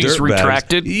that she's dirtbags.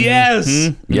 retracted. Yes.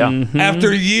 Mm-hmm. Yeah.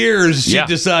 After years, she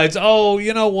decides, oh,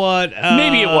 you know what?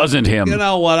 Maybe it wasn't him. You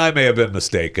know what? I may have been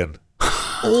mistaken.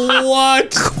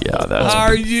 What? Yeah, that's.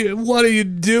 What are you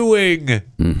doing?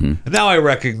 Mm-hmm. Now I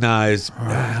recognize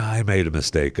I made a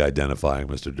mistake identifying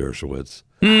Mr. Dershowitz.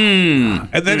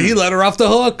 And then he let her off the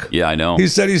hook. Yeah, I know. He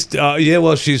said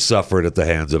she suffered at the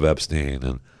hands of Epstein,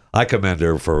 and I commend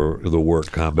her for the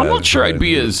work combat. I'm not sure I'd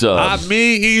be as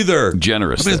me either.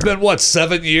 Generous. I mean, it's been what,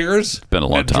 7 years? It's been a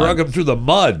long time. Drug him through the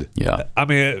mud. Yeah. I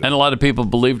mean, and a lot of people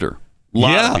believed her. A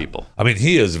lot of people. I mean,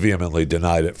 he has vehemently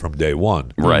denied it from day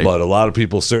one. Right. But a lot of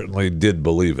people certainly did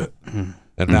believe it.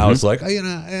 And now it's like, you're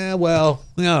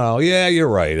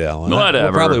right, Alan. Whatever.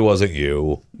 It probably wasn't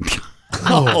you.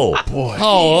 Oh, boy.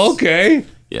 Oh, okay.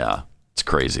 Yeah. It's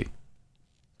crazy.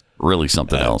 Really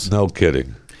something else. No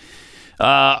kidding.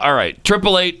 All right.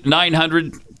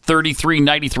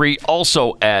 888-900-3393.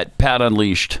 Also at Pat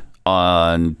Unleashed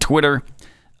on Twitter.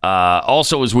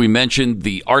 Also, as we mentioned,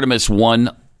 the Artemis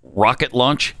 1 rocket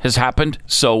launch has happened.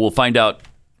 So we'll find out,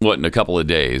 in a couple of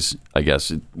days, I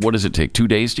guess. What does it take? 2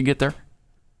 days to get there?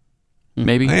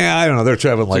 Maybe? Yeah, I don't know. They're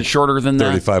traveling like shorter than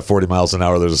 35, 40 miles an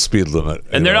hour. There's a speed limit.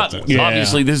 And they're not,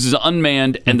 obviously, this is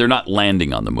unmanned, and they're not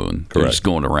landing on the moon. They're just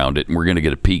going around it, and we're going to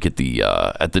get a peek at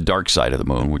the dark side of the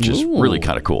moon, which is really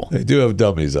kind of cool. They do have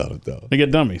dummies on it, though. They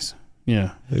get dummies.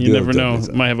 Yeah. You never know.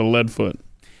 Might have a lead foot.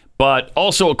 But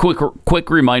also a quick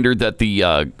reminder that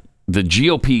the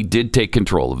GOP did take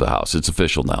control of the House. It's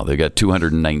official now. They got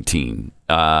 219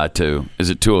 is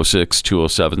it 206,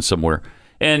 207 somewhere,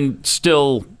 and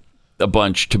still a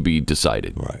bunch to be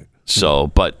decided. Right. So,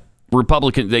 but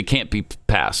Republicans, they can't be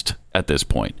passed at this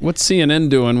point. What's CNN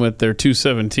doing with their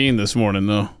 217 this morning,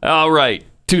 though? All right.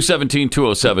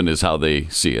 217-207 is how they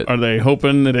see it. Are they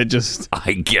hoping that it just...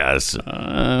 I guess.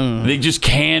 They just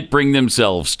can't bring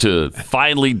themselves to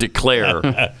finally declare.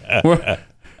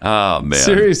 Oh, man.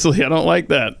 Seriously, I don't like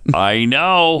that. I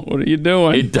know. What are you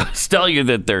doing? It does tell you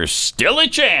that there's still a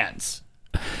chance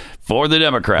for the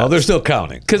Democrats. Oh, they're still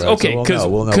counting. Because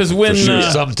we'll know for when sure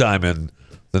sometime in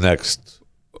the next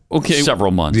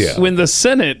several months. Yeah. When the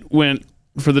Senate went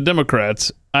for the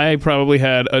Democrats, I probably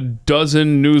had a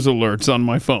dozen news alerts on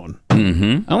my phone.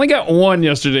 Mm-hmm. I only got one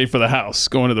yesterday for the House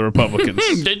going to the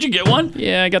Republicans. Did you get one?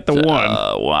 Yeah, I got the one.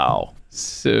 Wow.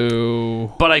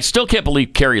 So, but I still can't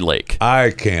believe Carrie Lake.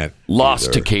 I can't. Lost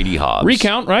either. to Katie Hobbs.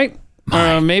 Recount, right?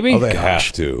 Maybe. Oh, they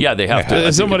have to. Yeah, they have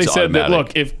to. Somebody said that.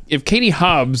 Look, if Katie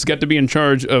Hobbs got to be in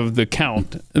charge of the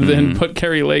count, then put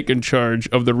Carrie Lake in charge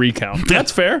of the recount.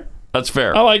 That's fair. That's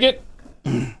fair. I like it.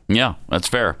 Yeah, that's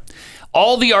fair.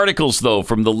 All the articles, though,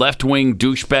 from the left-wing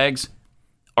douchebags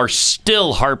are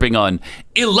still harping on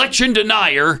election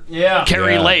denier,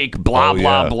 Carrie Lake, blah,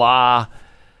 blah, blah.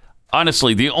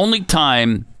 Honestly, the only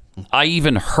time I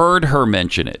even heard her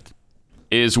mention it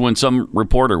is when some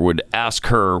reporter would ask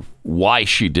her why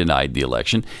she denied the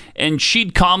election, and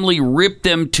she'd calmly rip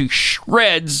them to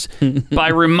shreds by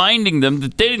reminding them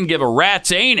that they didn't give a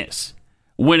rat's anus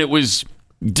when it was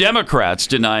Democrats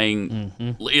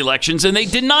denying elections, and they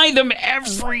deny them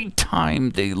every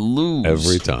time they lose.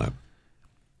 Every time.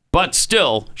 But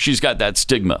still, she's got that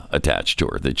stigma attached to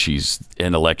her that she's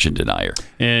an election denier.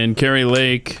 And Carrie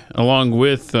Lake, along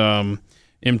with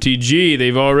MTG,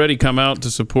 they've already come out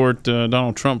to support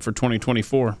Donald Trump for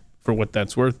 2024, for what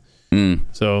that's worth.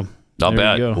 So, not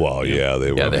bad. Well, yeah,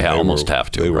 they were. They almost have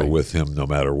to. They were with him no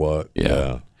matter what.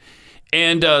 Yeah.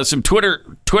 And some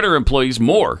Twitter employees,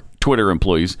 more Twitter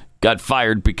employees, got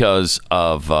fired because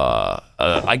of,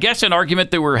 I guess, an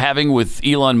argument they were having with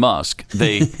Elon Musk.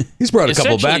 He's brought a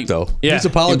couple back, though. Yeah, he's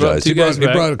apologized. He brought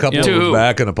a couple of them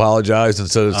back and apologized and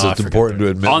said it's important to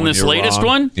admit on when this you're latest wrong.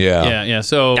 one. Yeah.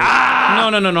 So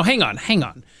no. Hang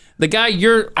on. The guy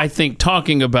you're, I think,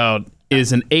 talking about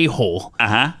is an a-hole.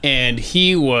 And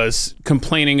he was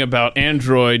complaining about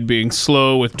Android being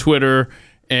slow with Twitter,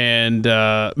 and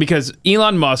because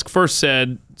Elon Musk first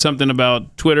said something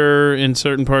about Twitter in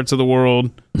certain parts of the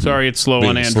world. Sorry, it's slow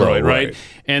on Android, slow, right?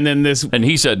 And then and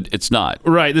he said it's not.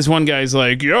 Right. This one guy's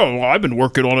like, well, I've been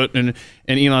working on it. And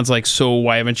Elon's like, so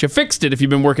why haven't you fixed it if you've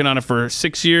been working on it for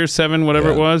 6 years, 7, whatever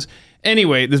it was?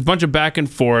 Anyway, there's a bunch of back and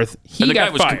forth. And the guy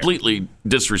got was fired. completely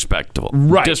disrespectful.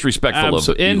 Right. Disrespectful of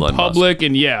in Elon public,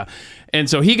 Musk. And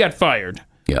so he got fired.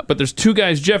 Yeah. But there's two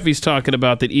guys Jeffy's talking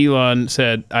about that Elon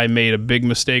said, I made a big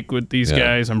mistake with these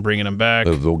guys. I'm bringing them back.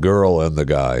 The girl and the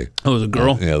guy. Oh, the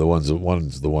girl? Yeah, one's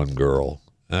the one girl.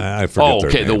 I forget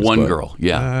their names, the one but- girl.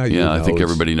 Yeah. you I think know.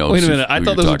 everybody knows. Wait a minute. I who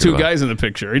thought you're those were talking two about. guys in the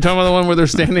picture. Are you talking about the one where they're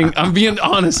standing? I'm being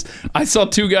honest. I saw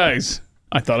two guys.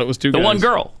 I thought it was two The guys. one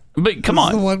girl. But come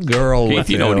on. The one girl. Keith, with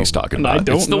you know what him. he's talking about. I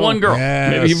don't It's the know. one girl.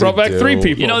 Maybe he brought back 3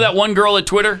 people. You know that one girl at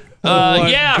Twitter? one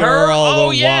Yeah, girl, her. Oh,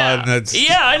 the yeah. one that's-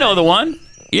 Yeah, I know the one.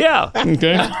 Yeah.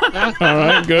 Okay. All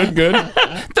right. Good.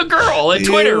 The girl at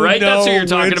Twitter, You right? That's who know you're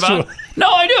talking which about. one. No,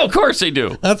 I do. Of course they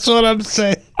do. That's what I'm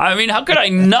saying. I mean, how could I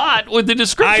not with the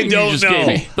description I don't you just know. gave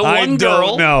me? The I one don't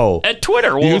girl know. at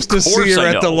Twitter. Well, Used to of course see her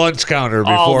I at the know. lunch counter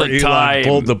All before the Elon time.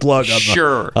 pulled the plug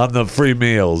Sure. on the free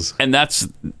meals. And that's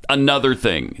another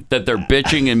thing that they're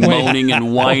bitching and moaning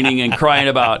and whining and crying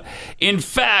about. In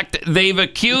fact, they've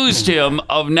accused him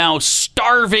of now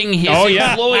starving his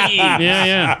employee.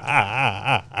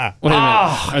 Yeah. Wait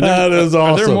a minute. That is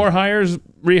Are awesome. there more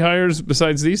rehires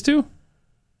besides these two?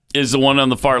 Is the one on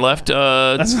the far left?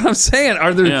 That's what I'm saying.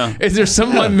 Is there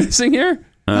someone missing here?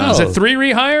 Is it 3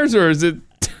 rehires or is it?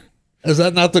 Is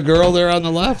that not the girl there on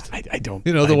the left? I don't.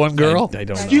 You know the one girl? I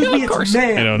don't know. Excuse me, of course. it's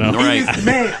man. I don't know. Right. It's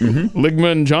man.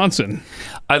 Ligma and Johnson,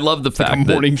 I love the fact a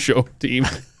morning show team.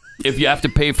 that if you have to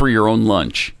pay for your own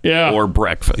lunch or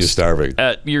breakfast, You're starving.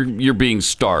 You're being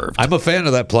starved. I'm a fan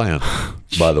of that plan,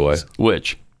 by the way.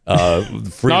 Which? Free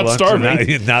Not lunch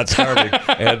starving. not starving.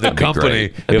 And the company,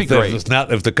 great. That'd be great.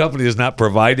 if the company is not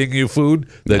providing you food,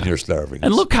 then you're starving.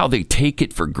 And look how they take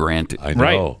it for granted. I know.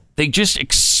 Right. They just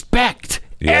expect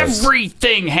Yes.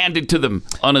 everything handed to them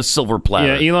on a silver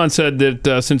platter. Yeah, Elon said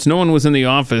that since no one was in the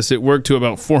office, it worked to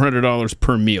about $400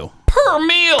 per meal. Per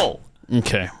meal.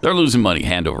 Okay. They're losing money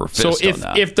hand over fist So on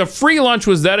that. if the free lunch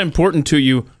was that important to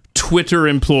you, Twitter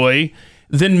employee,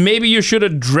 then maybe you should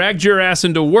have dragged your ass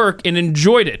into work and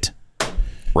enjoyed it.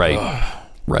 Right.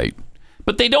 Right.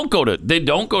 But they don't go to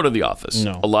the office.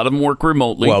 No. A lot of them work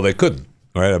remotely. Well, they couldn't,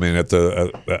 right? I mean, at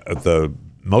the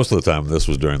most of the time, this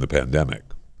was during the pandemic,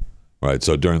 right?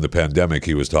 So during the pandemic,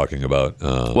 he was talking about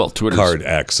Twitter's- card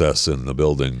access in the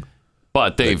building.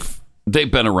 But they've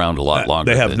been around a lot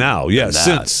longer. They have than, now, than yes.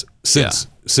 that.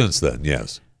 Since then,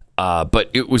 yes. But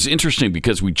it was interesting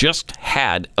because we just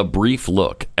had a brief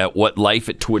look at what life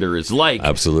at Twitter is like.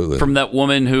 Absolutely. From that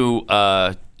woman who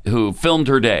filmed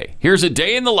her day. Here's a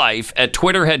day in the life at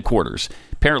Twitter headquarters.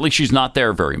 Apparently, she's not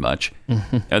there very much.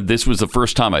 This was the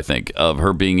first time, I think, of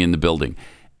her being in the building.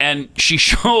 And she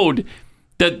showed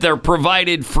that they're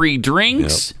provided free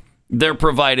drinks. Yep. They're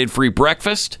provided free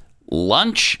breakfast,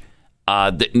 lunch.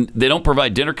 They don't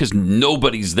provide dinner because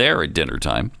nobody's there at dinner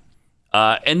time.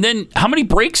 And then how many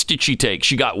breaks did she take?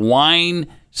 She got wine,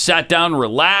 sat down,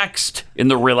 relaxed in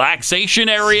the relaxation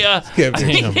area. I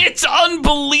mean, it's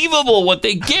unbelievable what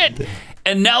they get.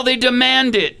 And now they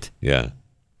demand it. Yeah.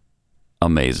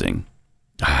 Amazing.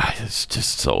 It's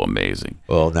just so amazing.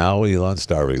 Well, now Elon's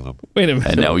starving them. Wait a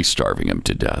minute. And now he's starving them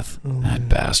to death. That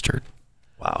bastard.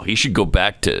 Wow. He should go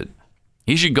back to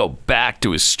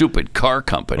his stupid car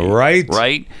company. Right.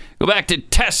 Right? Go back to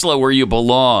Tesla where you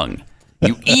belong.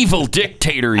 You evil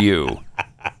dictator, you.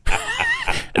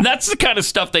 And that's the kind of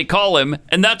stuff they call him.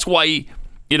 And that's why,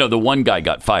 the one guy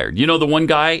got fired. You know the one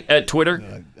guy at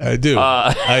Twitter? I do.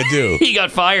 I do. He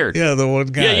got fired. Yeah, the one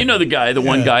guy. Yeah, you know the guy,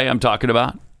 one guy I'm talking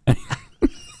about.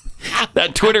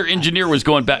 That Twitter engineer was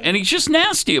going back, and he's just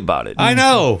nasty about it. I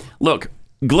know. Look,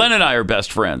 Glenn and I are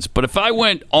best friends, but if I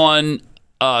went on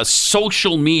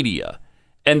social media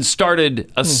and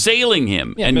started assailing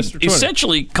him and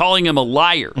essentially calling him a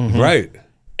liar, right,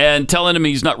 and telling him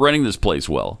he's not running this place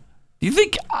well, do you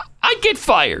think I'd get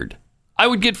fired? I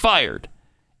would get fired.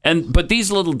 But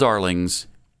these little darlings,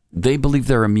 they believe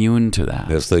they're immune to that.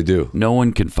 Yes, they do. No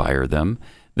one can fire them.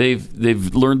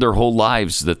 They've learned their whole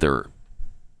lives that they're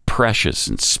precious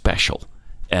and special,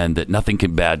 and that nothing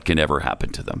bad can ever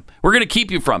happen to them. We're going to keep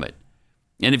you from it.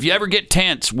 And if you ever get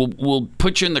tense, we'll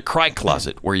put you in the cry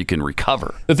closet where you can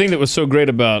recover. The thing that was so great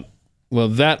about,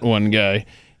 that one guy,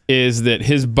 is that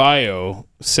his bio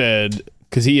said,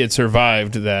 because he had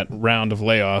survived that round of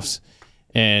layoffs,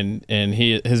 and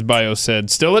his bio said,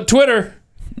 still at Twitter.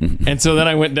 And so then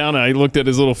I went down and I looked at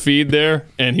his little feed there,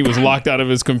 and he was locked out of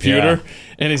his computer. Yeah.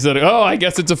 And he said, oh, I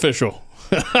guess it's official.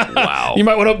 Wow. You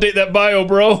might want to update that bio,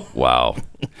 bro. Wow.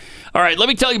 All right, let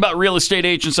me tell you about Real Estate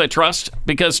Agents I Trust,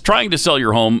 because trying to sell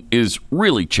your home is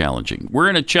really challenging. We're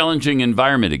in a challenging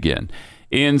environment again.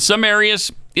 In some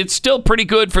areas, it's still pretty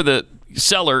good for the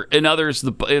seller. In others,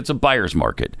 it's a buyer's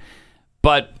market.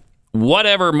 But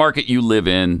whatever market you live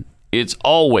in, it's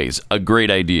always a great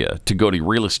idea to go to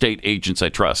Real Estate Agents I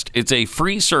Trust. It's a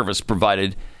free service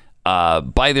provided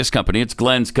by this company. It's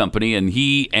Glenn's company, and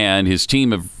he and his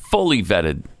team have fully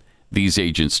vetted these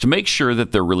agents to make sure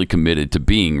that they're really committed to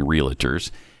being realtors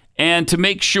and to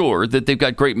make sure that they've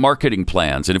got great marketing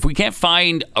plans. And if we can't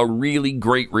find a really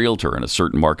great realtor in a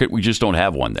certain market, we just don't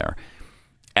have one there.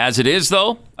 As it is,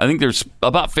 though, I think there's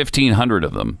about 1,500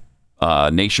 of them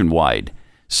nationwide.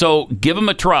 So give them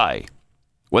a try.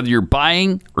 Whether you're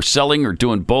buying or selling or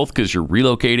doing both because you're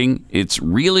relocating, it's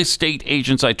Real Estate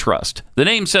Agents I Trust. The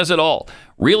name says it all.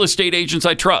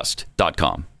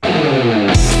 RealEstateAgentsITrust.com.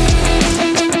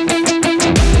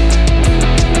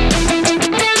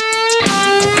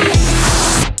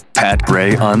 Pat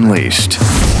Gray Unleashed.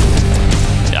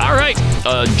 All right.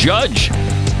 A judge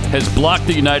has blocked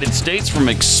the United States from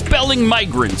expelling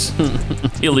migrants,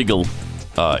 illegal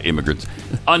immigrants,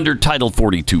 under Title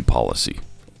 42 policy.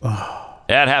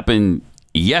 That happened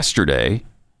yesterday,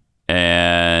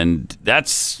 and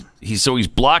he's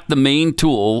blocked the main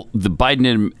tool the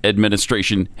Biden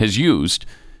administration has used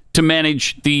to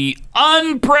manage the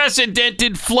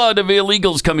unprecedented flood of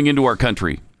illegals coming into our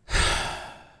country.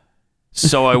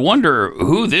 So I wonder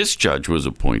who this judge was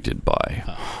appointed by.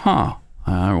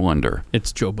 I wonder.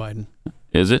 It's Joe Biden.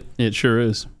 Is it? It sure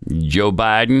is. Joe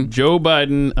Biden? Joe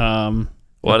Biden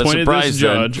what appointed a surprise, this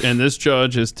judge, and this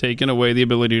judge has taken away the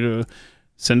ability to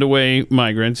send away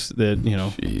migrants that,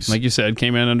 like you said,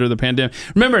 came in under the pandemic.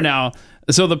 Remember now,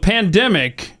 so the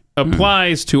pandemic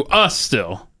applies to us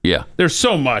still. Yeah. There's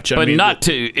so much. But not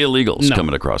to illegals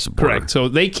coming across the border. Correct. So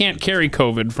they can't carry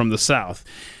COVID from the south.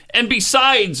 And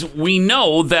besides, we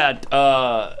know that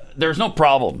there's no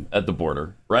problem at the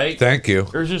border, right? Thank you.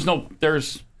 There's just no, I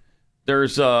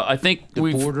think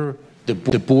the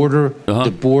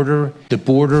border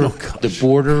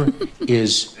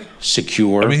is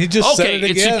secure. I mean, he just said it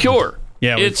again. It's secure.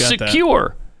 Yeah, it's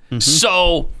secure. Mm-hmm.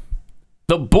 So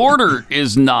the border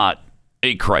is not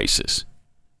a crisis,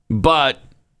 but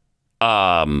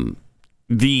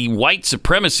the white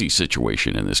supremacy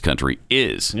situation in this country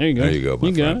is. There you go. There you go,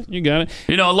 my friend. You got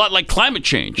it. A lot like climate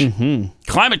change. Mm-hmm.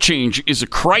 Climate change is a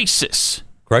crisis.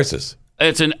 Crisis.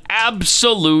 It's an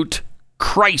absolute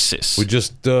crisis. We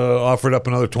just offered up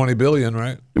another $20 billion,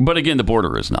 right? But again, the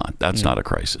border is not. That's not a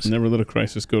crisis. Never let a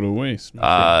crisis go to waste.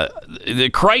 The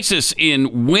crisis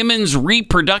in women's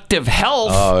reproductive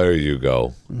health. Oh, there you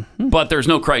go. But there's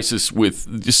no crisis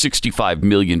with 65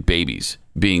 million babies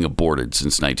being aborted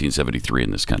since 1973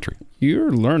 in this country.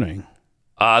 You're learning.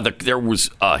 There was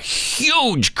a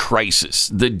huge crisis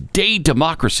the day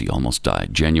democracy almost died,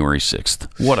 January 6th.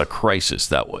 What a crisis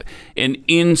that was. An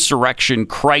insurrection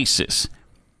crisis.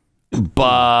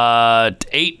 But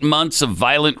 8 months of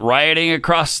violent rioting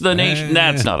across the nation,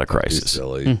 that's not a crisis.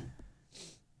 Silly.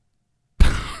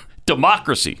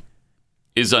 Democracy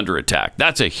is under attack.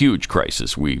 That's a huge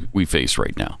crisis we face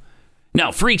right now.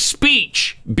 Now, free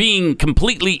speech being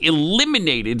completely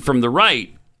eliminated from the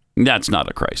right, that's not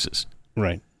a crisis.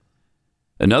 Right.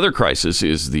 Another crisis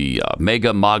is the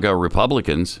MAGA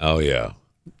Republicans. Oh, yeah.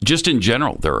 Just in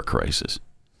general, they're a crisis.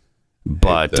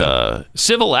 But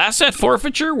civil asset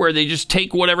forfeiture, where they just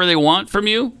take whatever they want from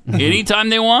you anytime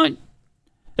they want,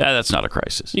 that's not a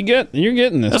crisis. You're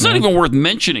getting this. That's not even worth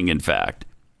mentioning, in fact.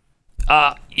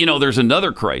 There's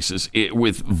another crisis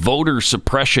with voter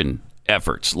suppression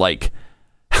efforts, like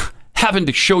having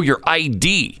to show your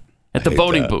ID at the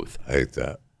voting booth. I hate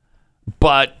that.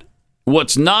 But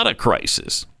what's not a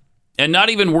crisis, and not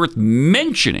even worth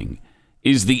mentioning,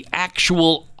 is the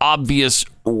actual obvious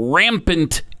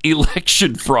rampant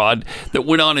election fraud that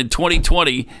went on in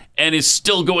 2020 and is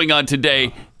still going on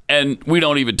today, and we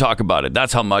don't even talk about it.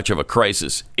 That's how much of a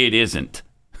crisis it isn't.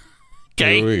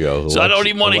 Okay? Here we go. So I don't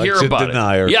even want to hear about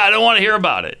denier. it. Yeah, I don't want to hear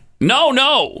about it.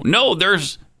 No,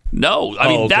 there's no. I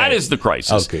mean, that is the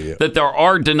crisis. Okay, yeah. That there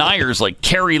are deniers like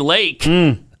Carrie Lake.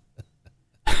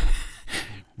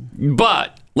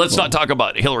 But let's not talk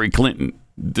about Hillary Clinton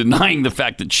denying the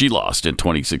fact that she lost in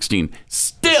 2016.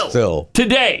 Still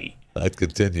today. That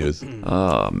continues.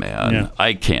 Oh, man. Yeah.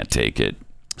 I can't take it.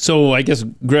 So I guess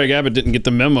Greg Abbott didn't get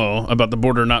the memo about the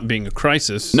border not being a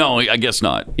crisis. No, I guess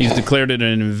not. He's declared it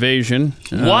an invasion.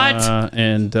 What?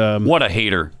 What a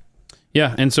hater.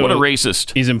 Yeah, and so what a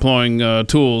racist. He's employing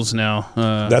tools now.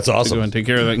 That's awesome. To go and take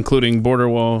care of that, including border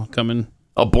wall coming.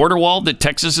 A border wall that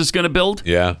Texas is going to build?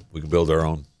 Yeah, we can build our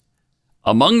own.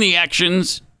 Among the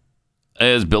actions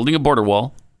is building a border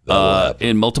wall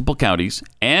in multiple counties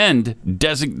and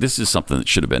this is something that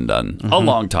should have been done a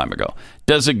long time ago.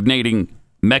 Designating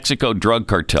Mexico drug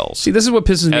cartels. See, this is what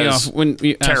pisses me off when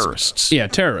you terrorists.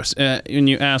 Ask, terrorists. When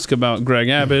you ask about Greg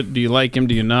Abbott, do you like him?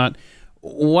 Do you not?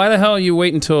 Why the hell you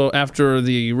wait until after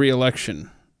the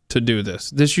re-election to do this?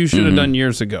 This you should have done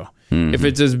years ago. If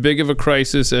it's as big of a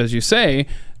crisis as you say,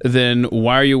 then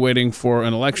why are you waiting for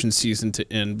an election season to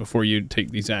end before you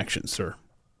take these actions, sir?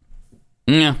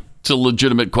 Yeah, it's a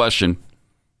legitimate question.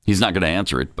 He's not going to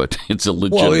answer it, but it's a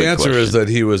legitimate question. Well, the answer is that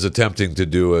he was attempting to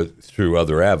do it through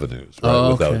other avenues, right,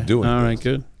 without doing it. All right,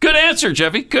 good. Good answer,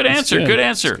 Jeffy. Good answer. Good. Good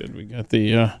answer. That's good. We got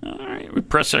the all right,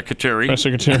 Press Secretary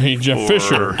Jeff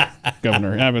Fisher,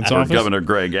 Governor Abbott's office. Governor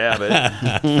Greg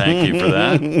Abbott. Thank you for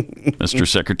that, Mr.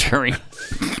 Secretary.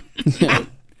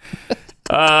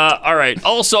 All right.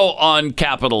 Also on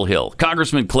Capitol Hill,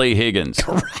 Congressman Clay Higgins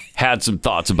had some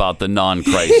thoughts about the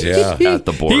non-crisis at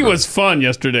the border. He was fun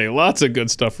yesterday. Lots of good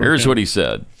stuff from Here's him. what he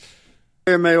said.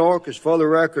 Mayorkas, for the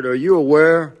record, are you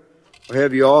aware or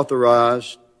have you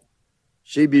authorized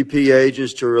CBP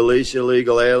agents to release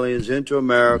illegal aliens into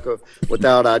America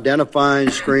without identifying,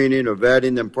 screening, or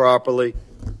vetting them properly,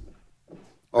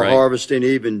 or harvesting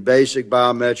even basic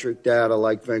biometric data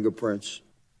like fingerprints?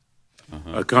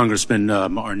 Congressman,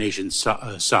 our nation's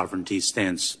sovereignty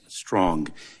stands strong,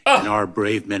 and our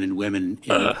brave men and women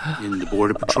in the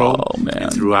Border Patrol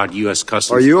and throughout U.S.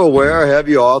 Customs. Are you aware, have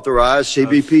you authorized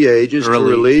CBP agents to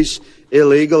release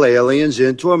illegal aliens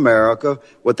into America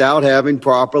without having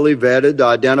properly vetted,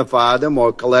 identified them,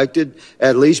 or collected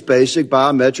at least basic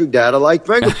biometric data like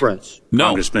fingerprints? No.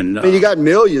 Congressman. I mean, you got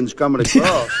millions coming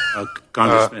across.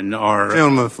 Congressman, our...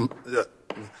 Gentleman from...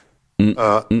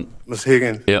 Ms.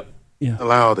 Higgins. Yep. Yeah.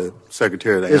 Allow the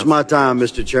secretary to answer. It's my time,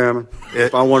 Mr. Chairman.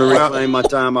 If I want to reclaim my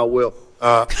time, I will.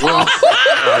 I'm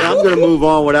going to move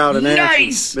on without an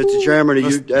answer. Mr. Chairman, are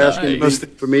you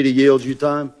asking for me to yield you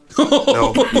time?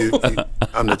 No,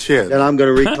 I'm the chair. Then I'm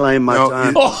going to reclaim my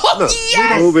time. Look,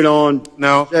 moving on.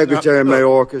 Secretary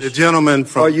Mayorkas. The gentleman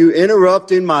from... Are you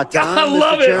interrupting my time,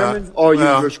 Mr. Chairman? Or are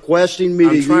you requesting me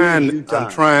to use your time?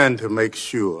 I'm trying to make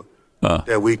sure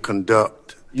that we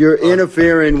conduct... You're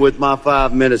interfering with my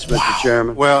 5 minutes, Mr.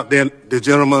 Chairman. Well, then the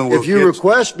gentleman will... If you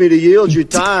request me to yield you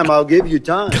time, I'll give you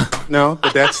time. No,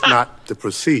 but that's not the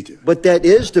procedure. But that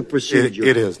is the procedure.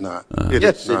 It is not.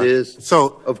 Yes, it is.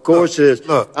 So, of course it is.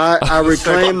 Look, I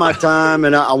reclaim my time,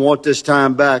 and I want this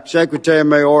time back. Secretary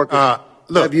Mayorkas,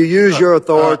 Have you used your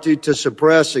authority to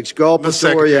suppress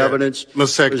exculpatory evidence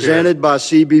presented by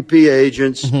CBP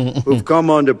agents who've come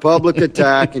under public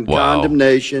attack and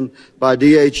condemnation by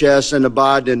DHS and the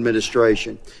Biden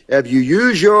administration? Have you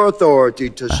used your authority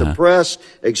to suppress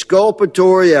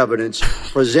exculpatory evidence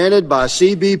presented by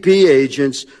CBP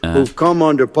agents who've come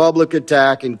under public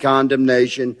attack and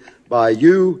condemnation by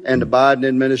you and the Biden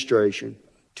administration?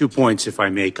 2 points, if I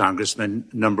may, Congressman.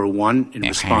 Number one, in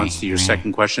response to your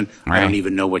second question, I don't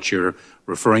even know what you're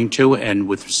referring to. And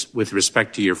with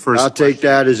respect to your first I'll take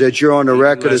that as that you're on the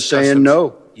record as saying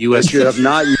no. U.S. You have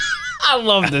not. I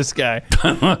love this guy.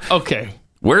 Okay.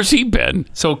 Where's he been?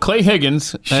 So Clay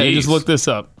Higgins, I just looked this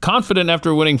up. Confident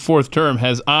after winning fourth term,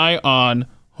 has eye on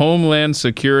Homeland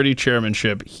Security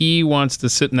chairmanship. He wants to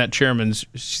sit in that chairman's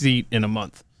seat in a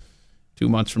month. 2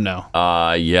 months from now.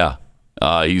 Yeah.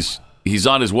 He's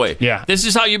on his way. Yeah. This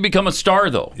is how you become a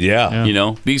star, though. Yeah. You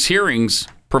know, these hearings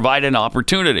provide an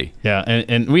opportunity. Yeah,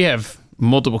 and we have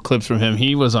multiple clips from him.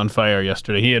 He was on fire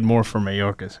yesterday. He had more for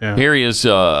Mayorkas. Yeah. Here he is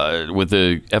with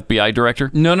the FBI director.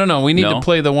 No. We need to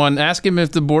play the one. Ask him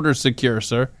if the border's secure,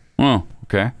 sir. Oh,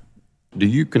 okay. Do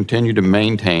you continue to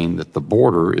maintain that the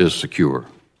border is secure?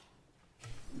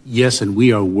 Yes, and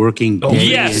we are working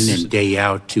day in and day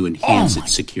out to enhance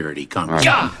its security,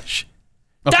 Congressman. Gosh.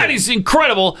 Okay. That is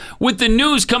incredible with the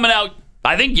news coming out,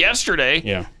 I think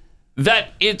yesterday,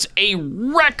 that it's a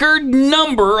record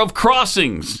number of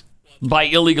crossings by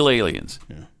illegal aliens.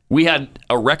 Yeah. We had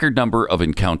a record number of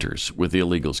encounters with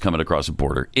illegals coming across the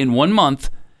border. In 1 month,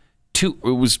 it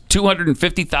was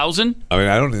 250,000. I mean,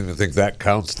 I don't even think that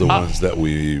counts the ones that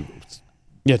we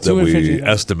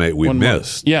estimate we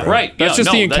missed. Yeah, right. That's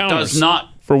just the encounters. That does not.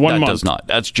 For 1 month. That does not.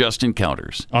 That's just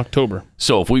encounters. October.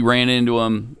 So if we ran into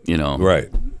them,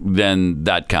 then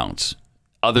that counts.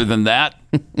 Other than that,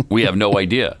 we have no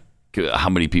idea how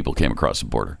many people came across the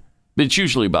border. It's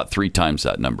usually about 3 times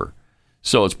that number.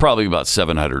 So it's probably about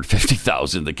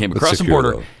 750,000 that came across the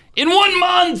border in 1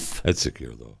 month. That's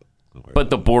secure, though.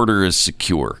 But the border is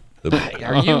secure.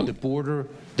 Are you?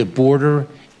 The border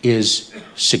is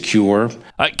secure.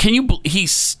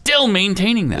 He's still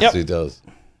maintaining that. Yes, he does.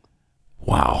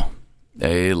 Wow.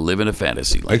 They live in a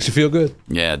fantasy land. Makes you feel good.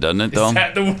 Yeah, doesn't it, though? Is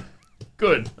that the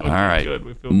good? All right. Good.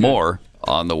 We feel more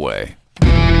on the way.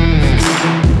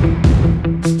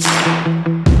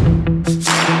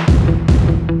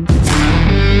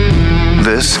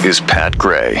 This is Pat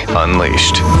Gray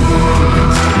Unleashed.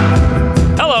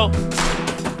 Hello.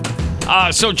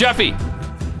 So, Jeffy.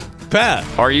 Pat.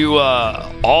 Are you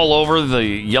all over the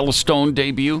Yellowstone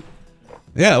debut?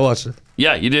 Yeah, I watched it.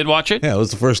 Yeah, you did watch it? Yeah, it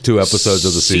was the first 2 episodes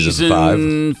of the season 5.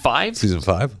 Season 5? Season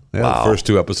 5. Yeah, wow. The first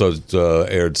 2 episodes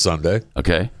aired Sunday.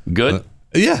 Okay, good.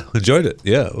 Yeah, enjoyed it.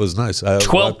 Yeah, it was nice.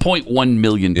 12.1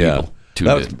 million people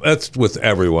tuned in. That's with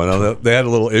everyone. They had a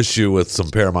little issue with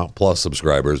some Paramount Plus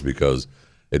subscribers because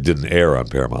it didn't air on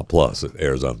Paramount Plus. It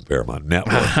airs on Paramount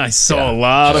Network. I saw a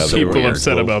lot of people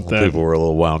upset about that. People were a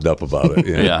little wound up about it.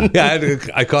 Yeah.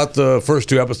 I caught the first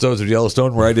 2 episodes of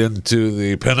Yellowstone right into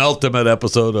the penultimate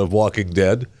episode of Walking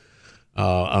Dead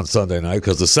on Sunday night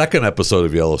because the second episode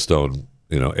of Yellowstone,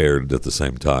 aired at the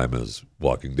same time as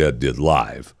Walking Dead did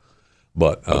live.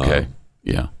 But it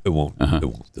won't. It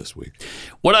won't this week.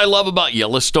 What I love about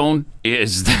Yellowstone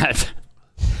is that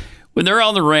when they're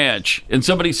on the ranch and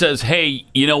somebody says, "Hey,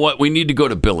 you know what? We need to go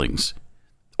to Billings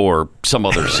or some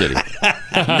other city."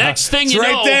 Next thing you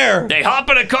know, there. They hop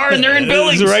in a car and they're in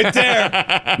Billings. It's right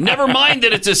there. Never mind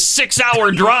that it's a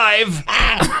 6-hour drive.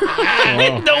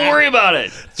 Don't worry about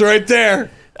it. It's right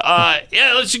there.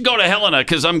 Let's go to Helena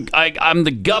because I'm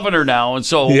the governor now, and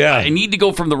so I need to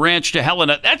go from the ranch to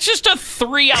Helena. That's just a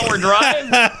 3-hour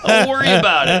drive. Don't worry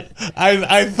about it.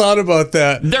 I thought about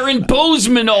that. They're in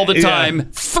Bozeman all the time.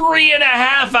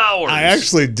 3.5 hours. I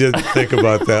actually did think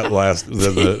about that last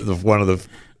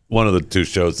one of the 2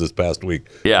 shows this past week.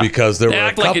 Yeah, because there were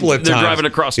a couple of times they're driving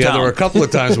across town. Yeah, there were a couple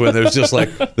of times when there's just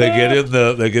like they get in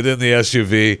the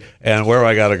SUV and where do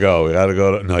I got to go? We got to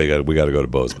go to we got to go to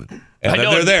Bozeman. And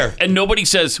then they're there. And nobody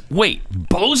says, wait,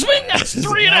 Bozeman? That's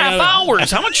 3.5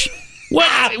 hours. How much?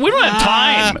 What? We don't have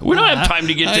time. We don't have time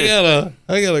to get to.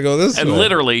 I gotta go this way. And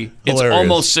literally, it's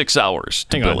almost 6 hours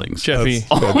to Billings. Jeffy.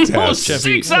 Almost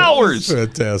 6 hours.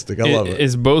 That's fantastic. I love it.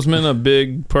 Is Bozeman a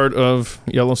big part of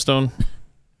Yellowstone?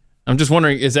 I'm just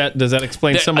wondering, does that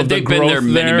explain some of the growth there?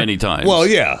 They've been there many times. Well,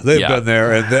 yeah, they've been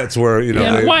there, and that's where,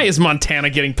 why is Montana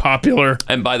getting popular?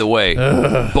 And by the way,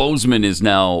 Bozeman is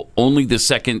now only the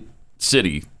second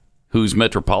city whose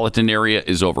metropolitan area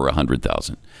is over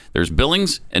 100,000. There's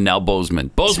Billings and now Bozeman.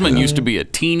 Bozeman used to be a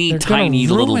teeny tiny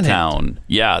little town.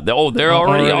 Yeah. They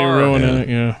already are. Ruining it,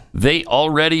 yeah. They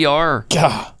already are.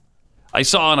 God. I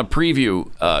saw on a preview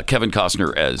Kevin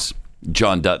Costner as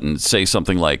John Dutton say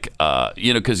something like,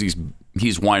 because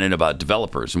he's whining about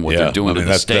developers and what they're doing to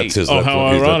the state. That's how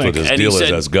ironic. That's what his deal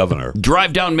is as governor.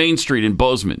 Drive down Main Street in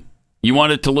Bozeman. You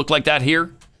want it to look like that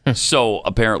here? So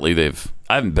apparently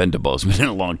I haven't been to Bozeman in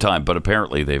a long time, but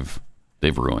apparently they've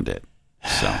ruined it.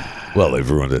 So. Well, they've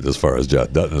ruined it as far as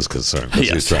John Dutton is concerned because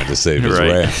he's trying to save his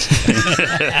ranch.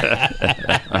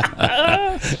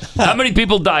 How many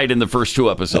people died in the first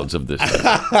 2 episodes of this?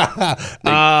 Like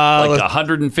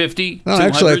 150? No,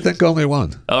 actually, I think only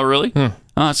one. Oh, really? Oh,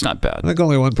 that's not bad. I think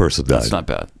only one person died. That's not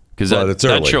bad because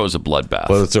that show is a bloodbath.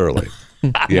 But it's early.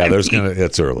 Yeah,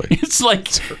 it's early. It's like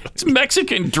it's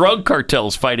Mexican drug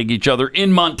cartels fighting each other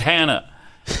in Montana.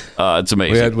 It's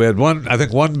amazing. We had one. I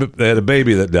think they had a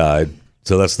baby that died.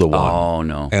 So that's the one. Oh,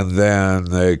 no. And then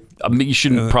you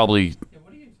shouldn't probably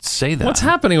say that. What's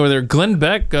happening over there? Glenn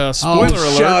Beck, spoiler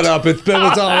alert. Shut up. It's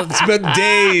been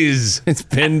days. It's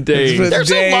been days.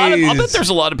 I'll bet there's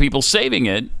a lot of people saving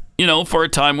it, for a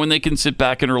time when they can sit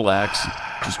back and relax.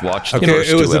 Just watch the first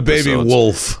 2 it was episodes. a baby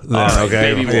wolf.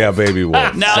 Baby wolf. Yeah, baby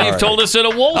wolf. Now Sorry. you've told us that a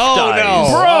wolf dies.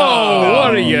 No. Bro,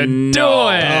 what are you doing?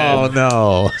 Oh,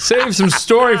 no. Save some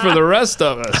story for the rest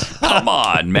of us. Come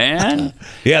on, man.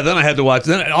 Yeah, then I had to watch.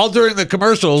 Then all during the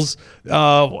commercials,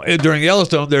 during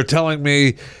Yellowstone, they're telling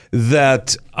me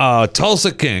that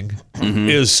Tulsa King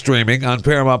is streaming on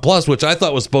Paramount Plus, which I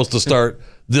thought was supposed to start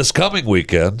this coming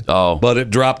weekend. Oh. But it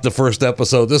dropped the first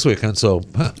episode this weekend, so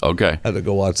okay, had to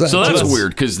go watch that. So that's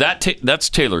weird because that's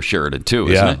Taylor Sheridan too,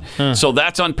 isn't it? So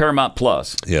that's on Paramount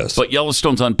Plus. Yes. But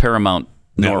Yellowstone's on Paramount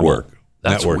Network.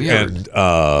 That's weird.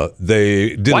 And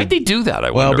they did. Why'd they do that?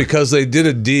 I wonder. Well, because they did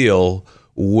a deal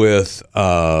with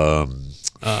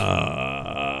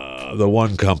the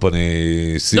one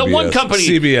company, CBS. The one company,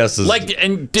 CBS's,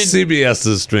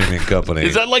 CBS's streaming company.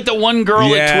 Is that like the one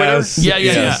girl at Twitter?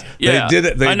 Yeah. They did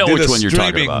it. I know which one you're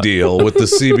talking about. Deal with the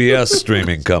CBS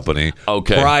streaming company.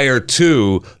 Prior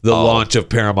to the launch of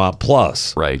Paramount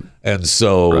Plus. Right. And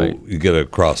so you get a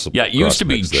cross. Yeah, it used to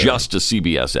be just a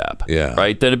CBS app. Yeah.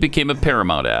 Right. Then it became a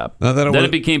Paramount app. Then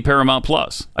it became Paramount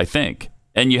Plus, I think.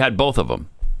 And you had both of them.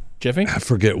 Jeffy? I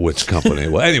forget which company.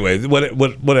 Well, anyway,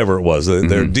 whatever it was,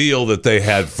 their deal that they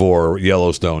had for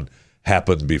Yellowstone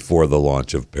happened before the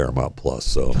launch of Paramount Plus,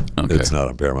 so it's not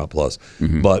on Paramount Plus.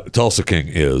 But Tulsa King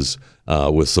is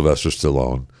with Sylvester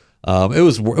Stallone. It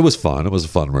was fun. It was a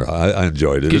fun. I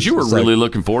enjoyed it because you were really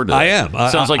looking forward to it. I am.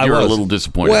 Sounds like you're a little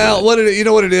disappointed. Well, you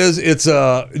know what it is? It's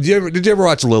did you ever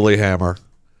watch Lilyhammer?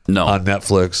 No, on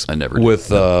Netflix. I never did.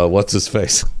 With what's his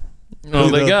face? Oh,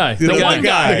 the guy. The one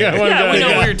guy. Yeah, we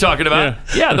know what you're talking about.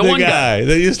 Yeah, the one guy.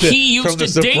 He used to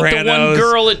date the one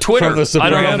girl at Twitter. From the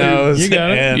Sopranos. You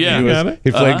got it. Yeah, he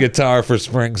played guitar for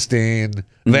Springsteen.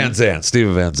 Van Zandt,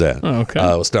 Steven Van Zandt. Oh,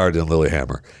 okay. Starred in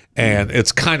Lilyhammer. And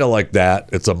it's kind of like that.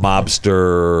 It's a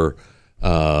mobster,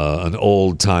 an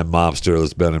old-time mobster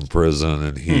that's been in prison,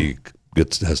 and he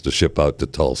has to ship out to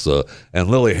Tulsa. And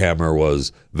Lilyhammer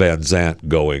was Van Zandt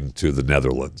going to the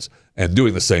Netherlands and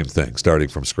doing the same thing, starting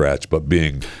from scratch, but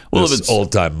being this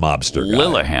old-time mobster guy.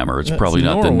 Lilyhammer, it's probably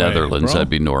not the Netherlands. That'd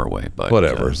be Norway. But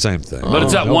whatever, same thing. But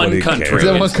it's that one country. It's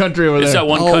that one country over there. It's that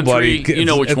one country. You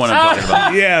know which one I'm talking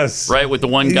about. Yes. Right, with the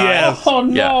one guy. Yes. Oh,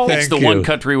 no. Yeah, it's the one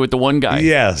country with the one guy.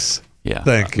 Yes. Yeah.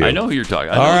 Thank you. I know who you're talking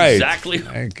about. All right. Exactly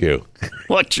Thank you.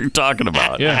 what you're talking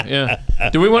about. Yeah.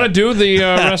 Do we want to do the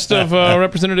rest of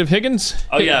Representative Higgins?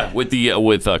 Oh, yeah,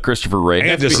 with Christopher Wray.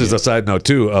 And just as a side note,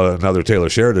 too, another Taylor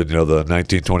Sheridan, the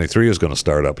 1923 is going to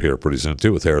start up here pretty soon,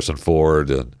 too, with Harrison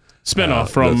Ford. And spinoff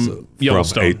from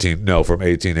Yellowstone. From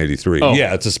 1883. Oh.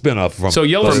 Yeah, it's a spinoff from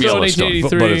Yellowstone,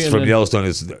 1883. But it's from Yellowstone.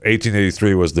 It's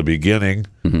 1883 was the beginning,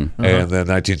 and then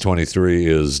 1923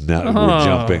 is now we're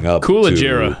jumping up Coolidge to,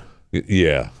 era.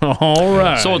 Yeah. All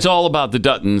right. So it's all about the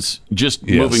Duttons just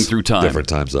moving through time. Different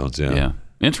time zones, yeah.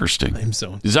 Interesting. Time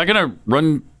zone. Is that going to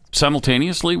run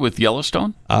simultaneously with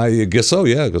Yellowstone? I guess so,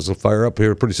 yeah, because it'll fire up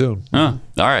here pretty soon. All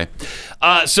right.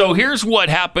 So here's what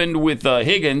happened with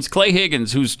Higgins, Clay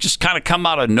Higgins, who's just kind of come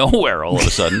out of nowhere all of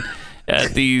a sudden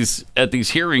at these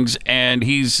hearings, and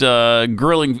he's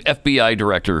grilling FBI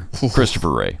Director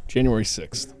Christopher Wray. January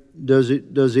 6th. Does the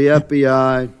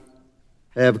FBI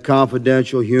have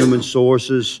confidential human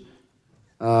sources?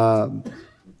 Did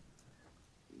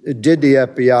the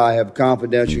FBI have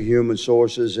confidential human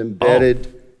sources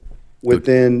embedded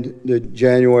within the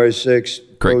January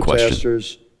 6th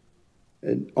protesters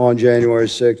on January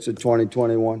 6th of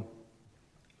 2021?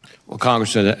 Well,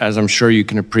 Congressman, as I'm sure you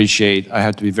can appreciate, I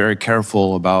have to be very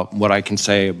careful about what I can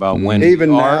say about when.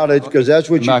 Even now, because that's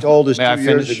what you told us 2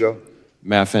 years ago.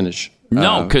 May I finish?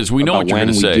 No, because we know what you're when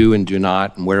going to we say. do and do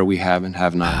not, and where we have and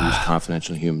have not used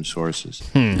confidential human sources.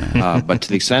 But to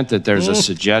the extent that there's a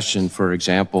suggestion, for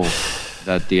example,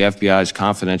 that the FBI's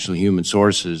confidential human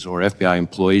sources or FBI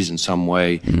employees in some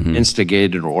way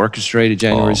instigated or orchestrated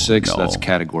January 6th, that's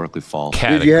categorically false.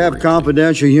 Did you have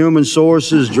confidential human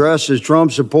sources dressed as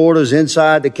Trump supporters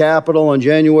inside the Capitol on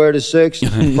January the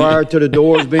 6th prior to the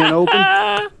doors being open?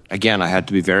 Again, I had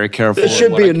to be very careful. It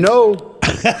should be a no.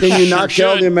 Can you not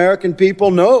tell the American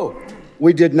people no?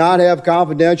 We did not have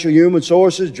confidential human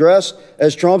sources dressed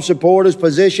as Trump supporters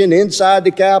positioned inside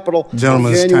the Capitol.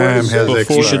 Gentleman's time has expired.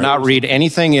 You should not read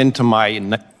anything into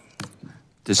my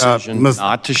decision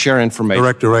not to share information.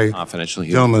 Director Ray, confidential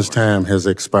human gentleman's time has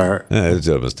expired.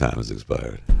 Gentleman's time has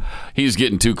expired. He's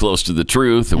getting too close to the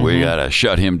truth, and we got to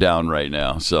shut him down right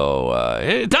now. So,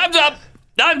 time's up.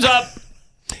 Time's up.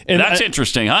 And that's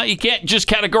interesting, huh? You can't just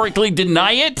categorically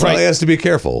deny it. Well, he has to be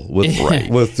careful with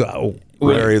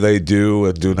where they do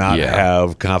and do not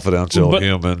have confidential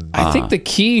human. I think the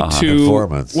key to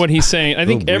informants. what he's saying, I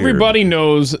think everybody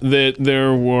knows that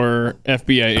there were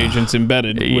FBI agents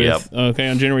embedded on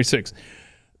January 6th.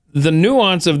 The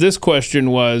nuance of this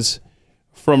question was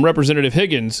from Representative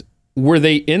Higgins, were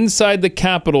they inside the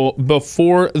Capitol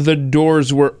before the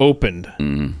doors were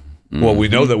opened? Well, we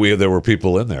know that there were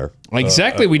people in there.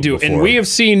 Exactly, we do. Before. And we have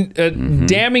seen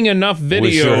damning enough video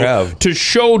We sure have. to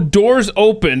show doors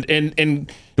opened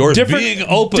and doors different, being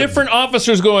opened. different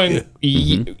officers going,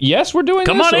 yes, we're doing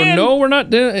Come this, on or in. no, we're not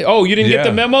doing it. Oh, you didn't get Yeah.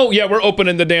 the memo? Yeah, we're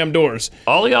opening the damn doors.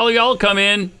 Y'all come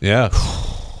in. Yeah.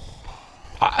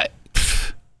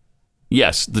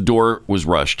 Yes, the door was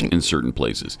rushed in certain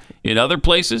places. In other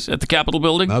places at the Capitol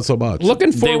building, not so much.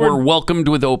 Looking they were forward welcomed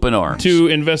with open arms. to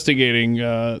investigating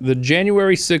the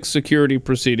January 6th security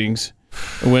proceedings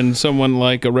when someone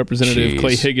like a Representative Jeez.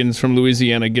 Clay Higgins from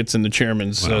Louisiana gets in the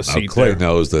chairman's Now, seat. Clay there.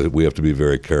 knows that we have to be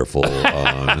very careful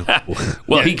on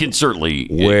Well, he can certainly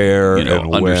where and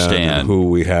when understand and who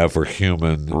we have for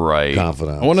human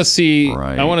confidence. I want to see.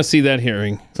 I want to see that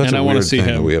hearing, Such and a I want to weird see thing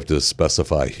that him. we have to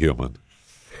specify human.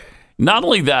 Not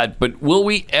only that, but will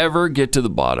we ever get to the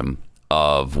bottom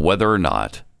of whether or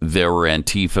not there were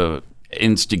Antifa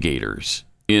instigators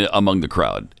among the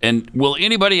crowd? And will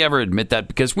anybody ever admit that?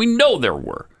 Because we know there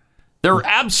were. There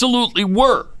absolutely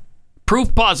were.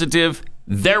 Proof positive,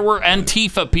 there were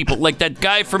Antifa people, like that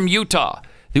guy from Utah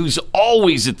who's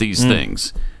always at these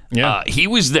things. Yeah. He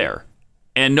was there.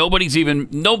 And nobody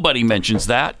mentions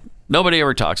that. Nobody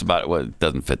ever talks about it. Well, it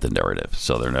doesn't fit the narrative,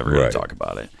 so they're never going to talk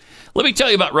about it. Let me tell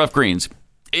you about Rough Greens.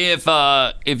 If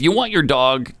you want your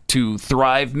dog to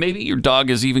thrive, maybe your dog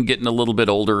is even getting a little bit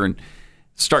older and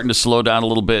starting to slow down a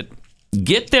little bit,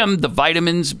 get them the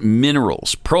vitamins,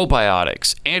 minerals,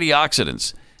 probiotics,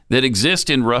 antioxidants that exist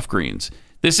in Rough Greens.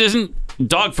 This isn't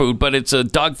dog food, but it's a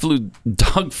dog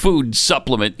food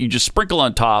supplement you just sprinkle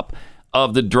on top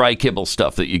of the dry kibble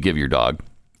stuff that you give your dog.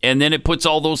 And then it puts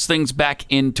all those things back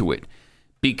into it,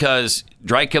 because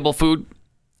dry kibble food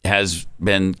has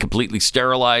been completely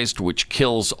sterilized, which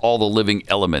kills all the living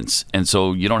elements. And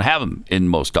so you don't have them in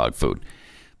most dog food.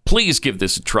 Please give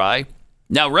this a try.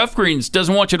 Now, Rough Greens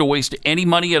doesn't want you to waste any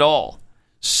money at all.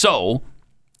 So,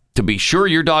 to be sure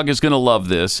your dog is going to love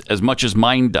this as much as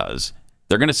mine does,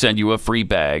 they're going to send you a free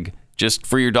bag just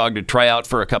for your dog to try out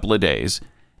for a couple of days.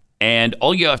 And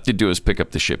all you have to do is pick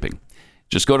up the shipping.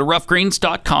 Just go to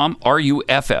roughgreens.com,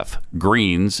 R-U-F-F,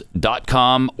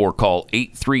 greens.com, or call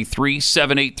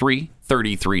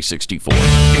 833-783-3364.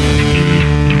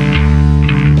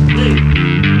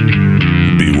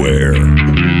 Beware,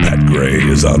 Pat Gray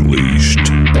is unleashed.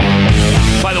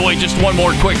 By the way, just one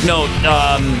more quick note.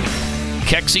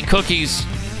 Kexi cookies,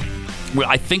 well,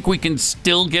 I think we can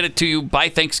still get it to you by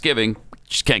Thanksgiving.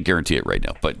 Just can't guarantee it right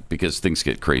now, but because things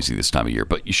get crazy this time of year.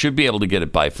 But you should be able to get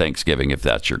it by Thanksgiving if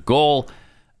that's your goal.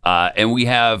 And we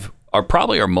have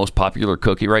probably our most popular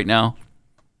cookie right now,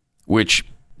 which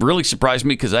really surprised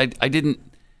me because I didn't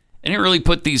really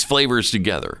put these flavors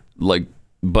together.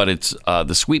 But it's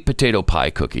the sweet potato pie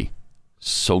cookie.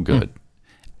 So good.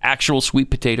 Actual sweet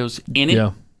potatoes in it.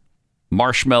 Yeah.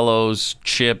 Marshmallows,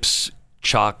 chips,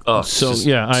 chocolate.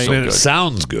 It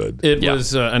sounds good. It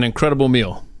was an incredible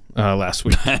meal last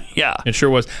week. Yeah, it sure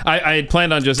was. I had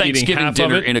planned on just eating Thanksgiving half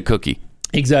dinner of it in a cookie.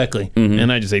 Exactly. And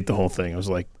I just ate the whole thing. I was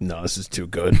like, no, this is too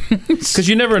good. Because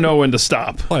you never know when to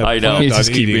stop. Well, I know. You just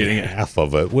just keep eating eating it. half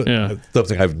of it.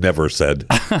 Something I've never said.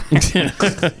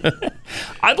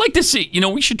 I'd like to see,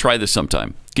 we should try this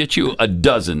sometime. Get you a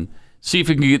dozen. See if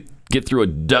we can get through a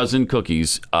dozen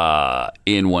cookies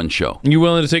in one show. You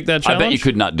willing to take that challenge? I bet you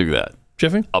could not do that.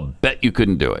 Jeffy? I'll bet you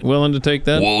couldn't do it. Willing to take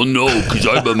that? Well, no, because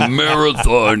I'm a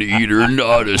marathon eater,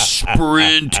 not a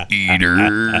sprint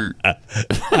eater.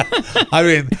 I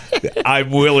mean, I'm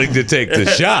willing to take the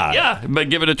shot. Yeah, but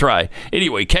give it a try.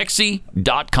 Anyway,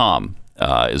 Kexi.com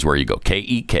is where you go.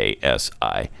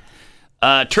 KEKSI.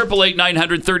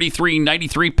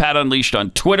 888-900-3393. Pat Unleashed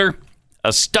on Twitter.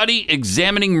 A study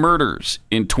examining murders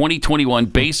in 2021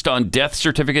 based on death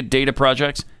certificate data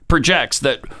projects projects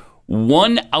that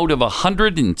 1 out of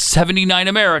 179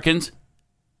 Americans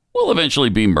will eventually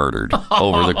be murdered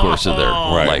over the course of their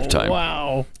lifetime.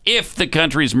 Wow. If the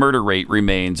country's murder rate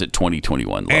remains at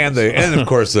 2021 levels. And of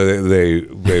course they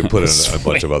put in a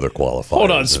bunch of other qualifiers.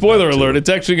 Hold on, spoiler alert, it's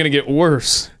actually going to get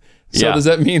worse. So does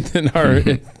that mean that our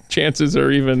chances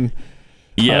are even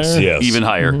Yes, higher? even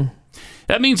higher.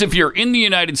 That means if you're in the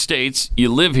United States,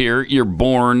 you live here, you're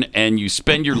born, and you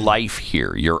spend your life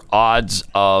here, your odds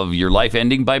of your life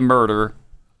ending by murder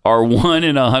are 1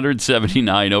 in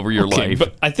 179 over your life.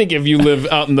 But I think if you live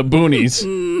out in the boonies,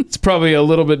 it's probably a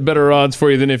little bit better odds for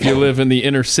you than if you live in the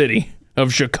inner city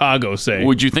of Chicago, say.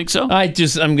 Would you think so?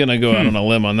 I'm going to go out on a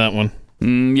limb on that one.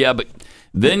 Yeah, but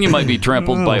then you might be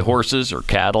trampled by horses or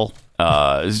cattle.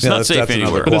 It's not safe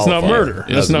anywhere. But it's not murder.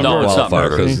 It's not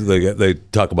murder. Because they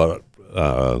talk about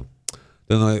then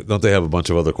don't they have a bunch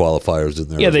of other qualifiers in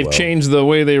there? Yeah, as they've well? changed the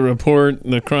way they report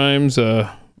the crimes.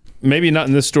 Maybe not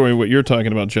in this story what you're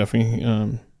talking about, Jeffy.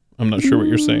 I'm not sure what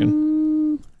you're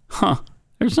saying. Huh.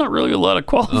 There's not really a lot of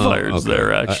qualifiers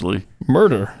there, actually.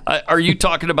 Murder. Are you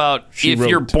talking about if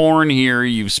you're born here,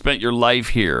 you've spent your life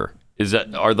here?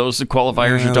 Are those the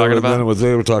qualifiers you're talking about?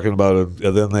 They were talking about it,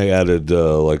 and then they added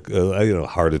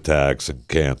heart attacks and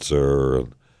cancer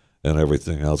and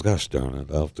everything else. Gosh darn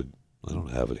it! I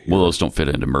don't have it here. Well, those don't fit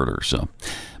into murder, so.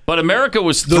 But America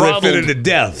was They throttled. fit into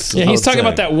deaths. Yeah, he's talking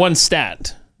about that one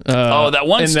stat. That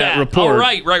one in stat. That report. Oh,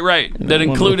 right. That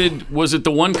included, was it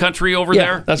the one country over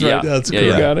there? That's right. That's You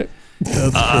correct. got it.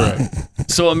 That's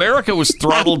correct. So America was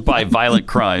throttled by violent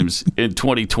crimes in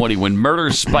 2020 when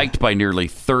murders spiked by nearly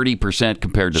 30%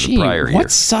 compared to the prior year. What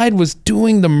side was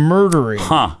doing the murdering?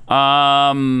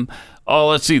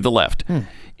 Let's see, the left.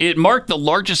 It marked the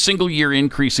largest single-year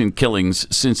increase in killings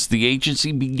since the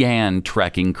agency began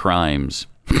tracking crimes.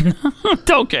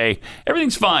 Okay,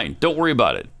 everything's fine. Don't worry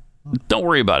about it.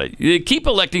 You keep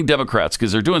electing Democrats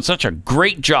because they're doing such a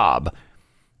great job.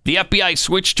 The FBI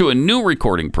switched to a new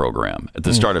recording program at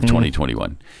the start of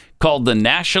 2021 called the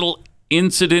National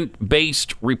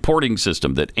Incident-Based Reporting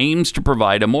System that aims to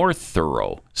provide a more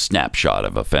thorough snapshot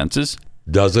of offenses.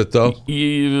 Does it, though?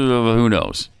 Who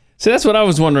knows? So that's what I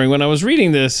was wondering when I was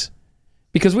reading this,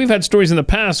 because we've had stories in the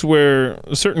past where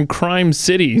certain crime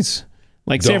cities,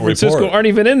 like San Francisco, aren't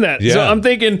even in that. Yeah. So I'm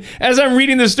thinking, as I'm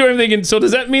reading this story, I'm thinking, so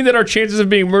does that mean that our chances of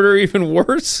being murdered are even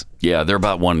worse? Yeah, they're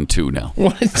about 1 and 2 now.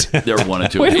 What? They're 1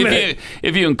 and 2. Wait a minute.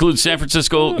 If you include San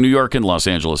Francisco, New York, and Los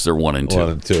Angeles, they're 1 and 2. 1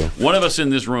 and 2. One of us in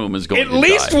this room is going At to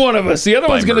least die one of us. The other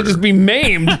by one's going to murder. just be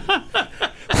maimed.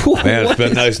 Man, it's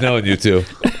been nice knowing you two.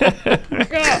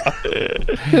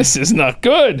 This is not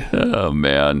good. Oh,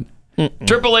 man.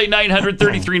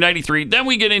 888-900-3393. Then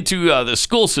we get into the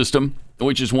school system,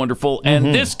 which is wonderful.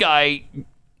 And this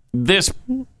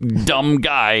dumb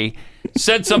guy,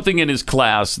 said something in his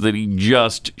class that he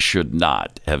just should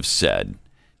not have said.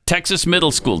 Texas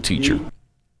middle school teacher.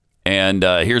 And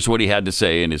here's what he had to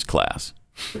say in his class.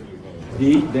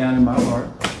 Deep down in my heart,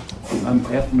 I'm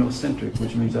ethnocentric,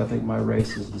 which means I think my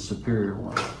race is the superior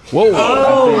one. Whoa.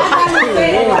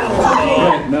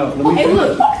 No, let me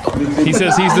finish. He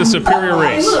says he's the superior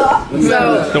race.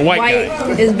 So, the white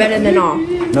guy. is better than all.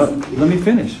 No, let me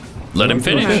finish. Let him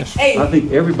finish. I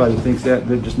think everybody thinks that.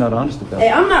 They're just not honest about Hey,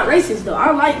 it. I'm not racist though.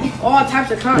 I like all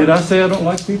types of kinds. Did I say I don't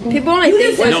like people? People only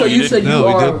think that. So you said you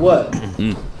are what?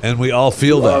 And we all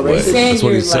feel that way. That's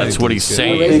what he's saying. That's what he's I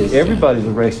saying. think everybody's a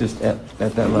racist at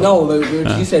that level. No,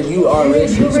 you said you are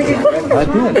racist. I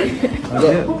did.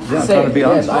 Yeah, I'm trying to be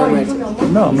honest.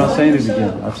 No, I'm not saying it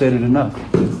again. I've said it enough.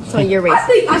 So you're racist. I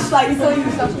think I slightly told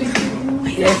you something.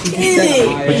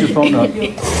 Put your phone up. I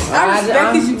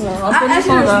respected you. I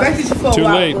actually respected you for a Too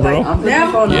while. late, bro.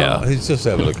 Now, Yeah. He's just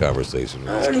having a conversation.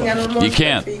 You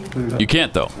can't. You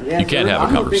can't, though. You can't have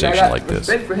a conversation like this.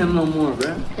 Respect for him no more,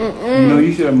 bro. No,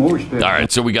 you should have more respect. All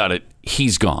right, so we got it.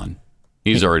 He's gone.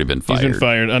 He's already been fired. He's been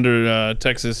fired under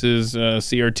Texas's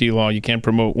CRT law. You can't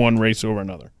promote one race over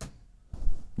another.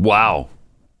 Wow.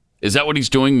 Is that what he's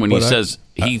doing when he But says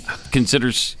he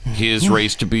considers his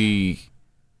race to be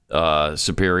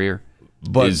superior?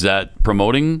 But is that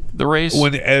promoting the race? I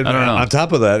don't know. On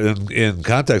top of that, in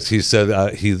context, he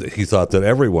said he thought that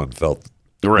everyone felt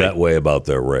that way about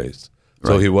their race.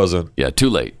 So he wasn't. Yeah, too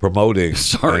late. Promoting.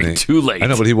 Sorry, too late. I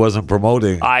know, but he wasn't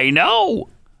promoting. I know.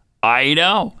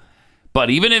 But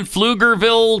even in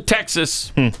Pflugerville,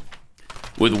 Texas,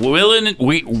 with Willie and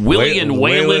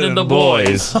Waylon and the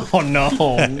boys. Oh, no.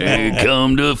 Hey,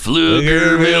 come to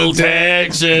Pflugerville,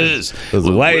 Texas, with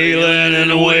Waylon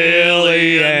and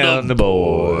Willie and the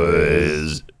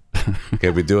boys.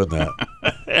 Can't be doing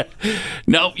that.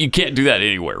 No, you can't do that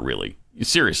anywhere, really.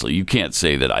 Seriously, you can't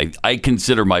say that I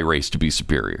consider my race to be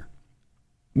superior.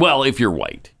 Well, if you're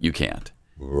white, you can't.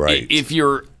 Right. If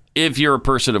you're a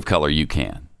person of color, you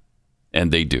can. And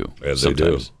they do. Yeah,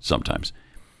 Sometimes.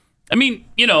 I mean,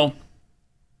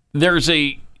 there's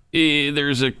a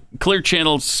Clear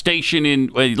Channel station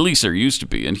at least there used to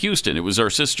be in Houston. It was our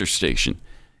sister station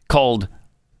called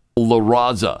La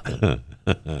Raza.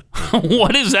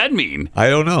 What does that mean? I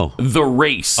don't know. The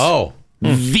race. Oh.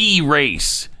 The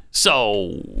race.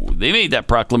 So they made that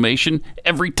proclamation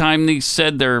every time they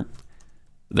said their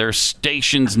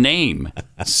station's name.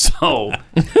 So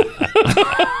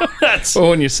that's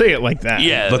when you say it like that.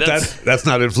 Yeah, but that's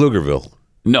not in Pflugerville.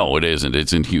 No, it isn't.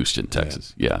 It's in Houston,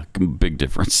 Texas. Yeah, big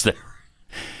difference there.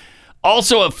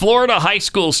 Also, a Florida high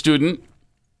school student,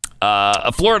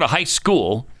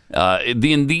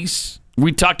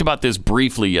 we talked about this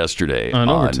briefly yesterday on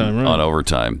Overtime, right? On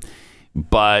Overtime.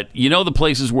 But the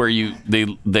places where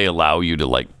they allow you to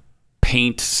like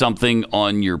paint something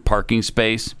on your parking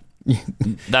space.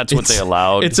 That's what they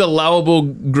allowed. It's allowable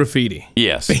graffiti.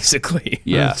 Yes, basically.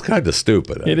 Yeah, it's kind of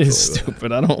stupid. It is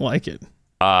stupid. I don't like it.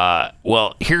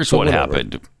 Well, here's what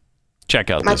happened. Check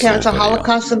out my this. My parents are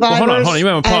Holocaust survivors. Well, hold on. You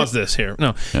might want to pause this here.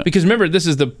 No, because remember, this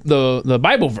is the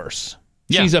Bible verse.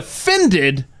 Yeah. She's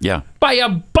offended. Yeah. By a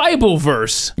Bible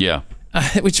verse. Yeah.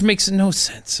 Which makes no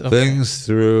sense. Okay. Things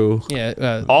through.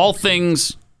 Yeah. All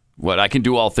things. What I can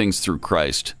do all things through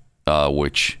Christ,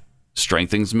 which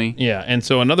strengthens me. Yeah, and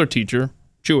so another teacher,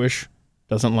 Jewish,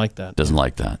 doesn't like that. Doesn't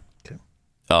like that. Okay.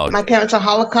 Oh. My parents are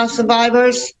Holocaust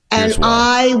survivors, and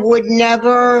I would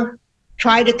never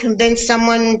try to convince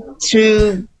someone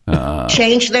to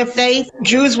change their faith.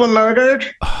 Jews were murdered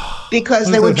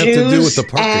because they were Jews,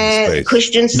 and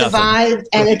Christians survived,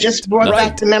 and it just brought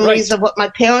back the memories of what my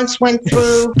parents went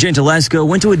through. Jen Telesco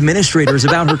went to administrators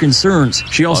about her concerns.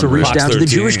 She also reached out to the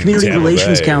Jewish Community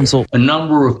Relations Council. A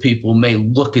number of people may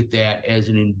look at that as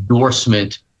an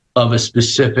endorsement of a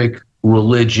specific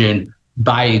religion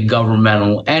by a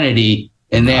governmental entity,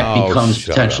 and that becomes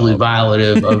potentially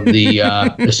violative of the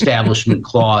Establishment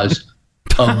Clause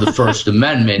of the First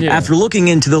Amendment. After looking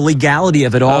into the legality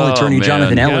of it all, Attorney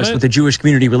Jonathan Ellis with the Jewish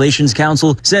Community Relations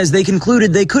Council says they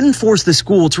concluded they couldn't force the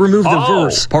school to remove the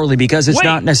verse, partly because it's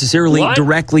not necessarily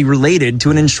directly related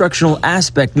to an instructional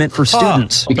aspect meant for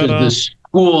students. Because the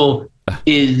school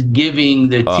is giving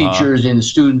the teachers and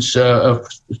students a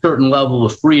certain level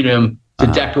of freedom to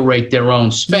decorate their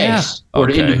own space or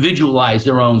to individualize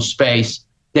their own space,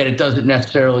 that it doesn't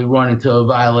necessarily run into a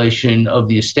violation of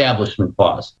the Establishment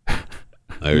Clause.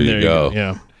 There you go.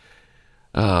 Yeah.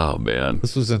 Oh man.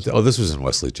 This was in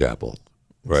Wesley Chapel,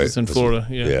 right? This is in Florida.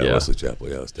 Yeah. Wesley Chapel.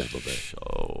 Yeah, it's Tampa Bay.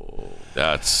 So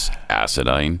that's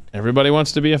asinine. Everybody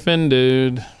wants to be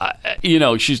offended.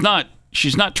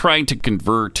 She's not trying to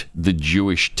convert the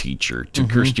Jewish teacher to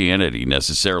Christianity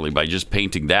necessarily by just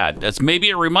painting that. That's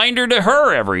maybe a reminder to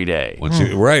her every day. When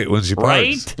she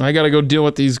parks. I got to go deal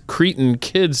with these Cretan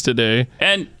kids today.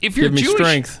 And if you're Give me Jewish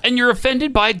strength. and you're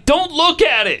offended by it, don't look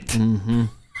at it. Mm-hmm.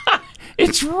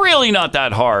 It's really not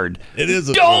that hard. It is.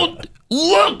 Don't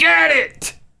look at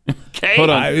it. Okay.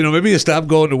 Hold on. Maybe you stop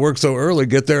going to work so early.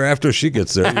 Get there after she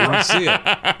gets there. You won't see it.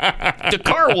 The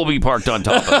car will be parked on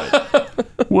top of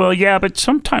it. Well, yeah, but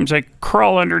sometimes I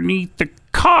crawl underneath the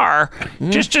car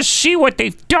just to see what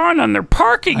they've done on their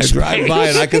parking space. I drive by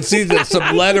and I can see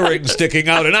some lettering sticking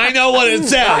out, and I know what it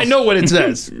says. I know what it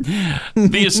says.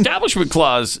 The Establishment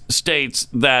Clause states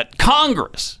that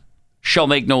Congress shall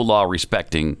make no law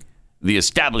respecting the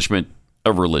establishment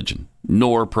of religion,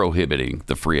 nor prohibiting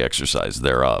the free exercise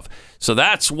thereof. So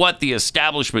that's what the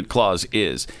Establishment Clause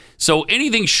is. So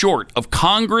anything short of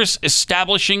Congress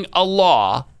establishing a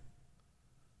law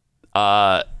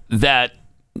that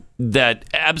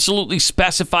absolutely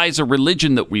specifies a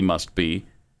religion that we must be,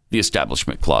 the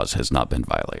Establishment Clause has not been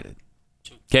violated.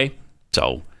 Okay?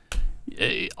 So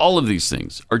all of these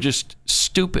things are just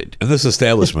stupid. And this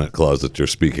Establishment Clause that you're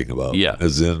speaking about,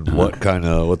 is in what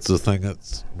what's the thing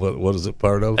what is it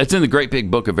part of? It's in the Great Big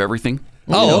Book of Everything.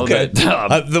 Oh, okay.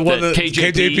 The one that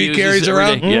KJP carries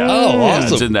around? Yeah. Oh, awesome.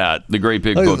 Yeah, it's in that, the Great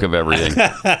Big Book of Everything.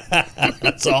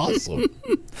 That's awesome.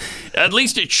 At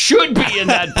least it should be in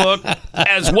that book,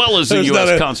 as well as the There's U.S.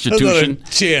 not a Constitution.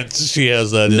 chance she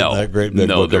has that in that great big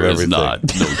book there of is everything. not.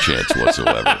 No chance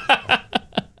whatsoever.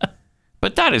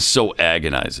 But that is so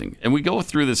agonizing. And we go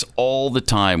through this all the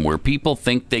time where people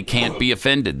think they can't be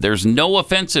offended. There's no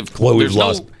offensive clause. There's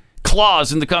no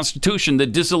clause in the Constitution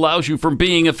that disallows you from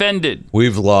being offended.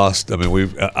 We've lost. I mean, we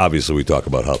talk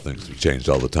about how things have changed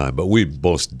all the time, but we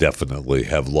most definitely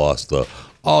have lost the.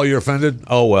 Oh, you're offended?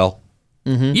 Oh well.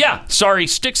 Mm-hmm. Yeah, sorry,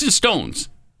 sticks and stones.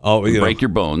 Oh, break your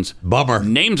bones. Bummer.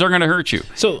 Names are going to hurt you.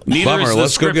 So neither bummer. is the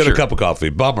Let's go get a cup of coffee.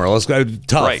 Bummer. Let's go.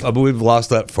 Tough. Right. I mean, we've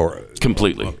lost that for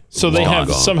completely. So they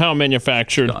have somehow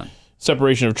manufactured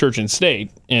separation of church and state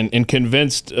and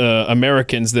convinced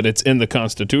Americans that it's in the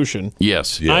Constitution.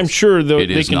 Yes. I'm sure they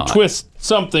is can not. twist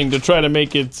something to try to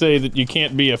make it say that you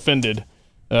can't be offended.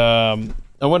 I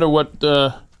wonder what.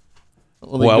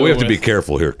 Well, we have to be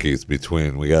careful here, Keith.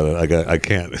 Between I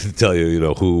can't tell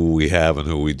you, who we have and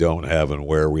who we don't have, and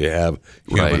where we have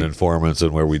human informants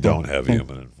and where we don't have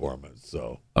human informants.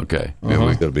 So okay, we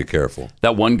got to be careful.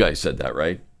 That one guy said that,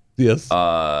 right? Yes.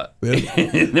 The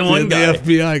one guy, the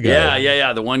FBI guy.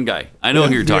 Yeah, the one guy. I know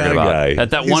who you're talking about. Guy.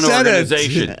 At that one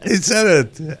organization. He said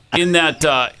it in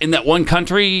that one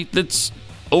country that's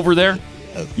over there.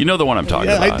 You know the one I'm talking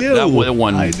about. I do. That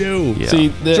one. I do. Yeah.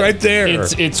 See, it's right there.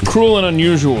 It's cruel and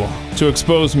unusual to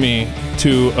expose me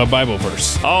to a Bible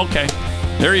verse. Oh, okay.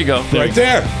 There you go. Right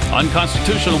there.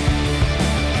 Unconstitutional.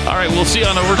 All right, we'll see you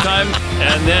on Overtime,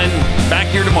 and then back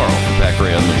here tomorrow for Pat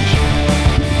Gray Unleashed.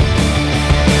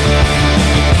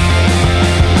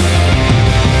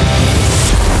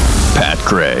 Pat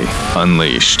Gray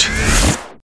Unleashed.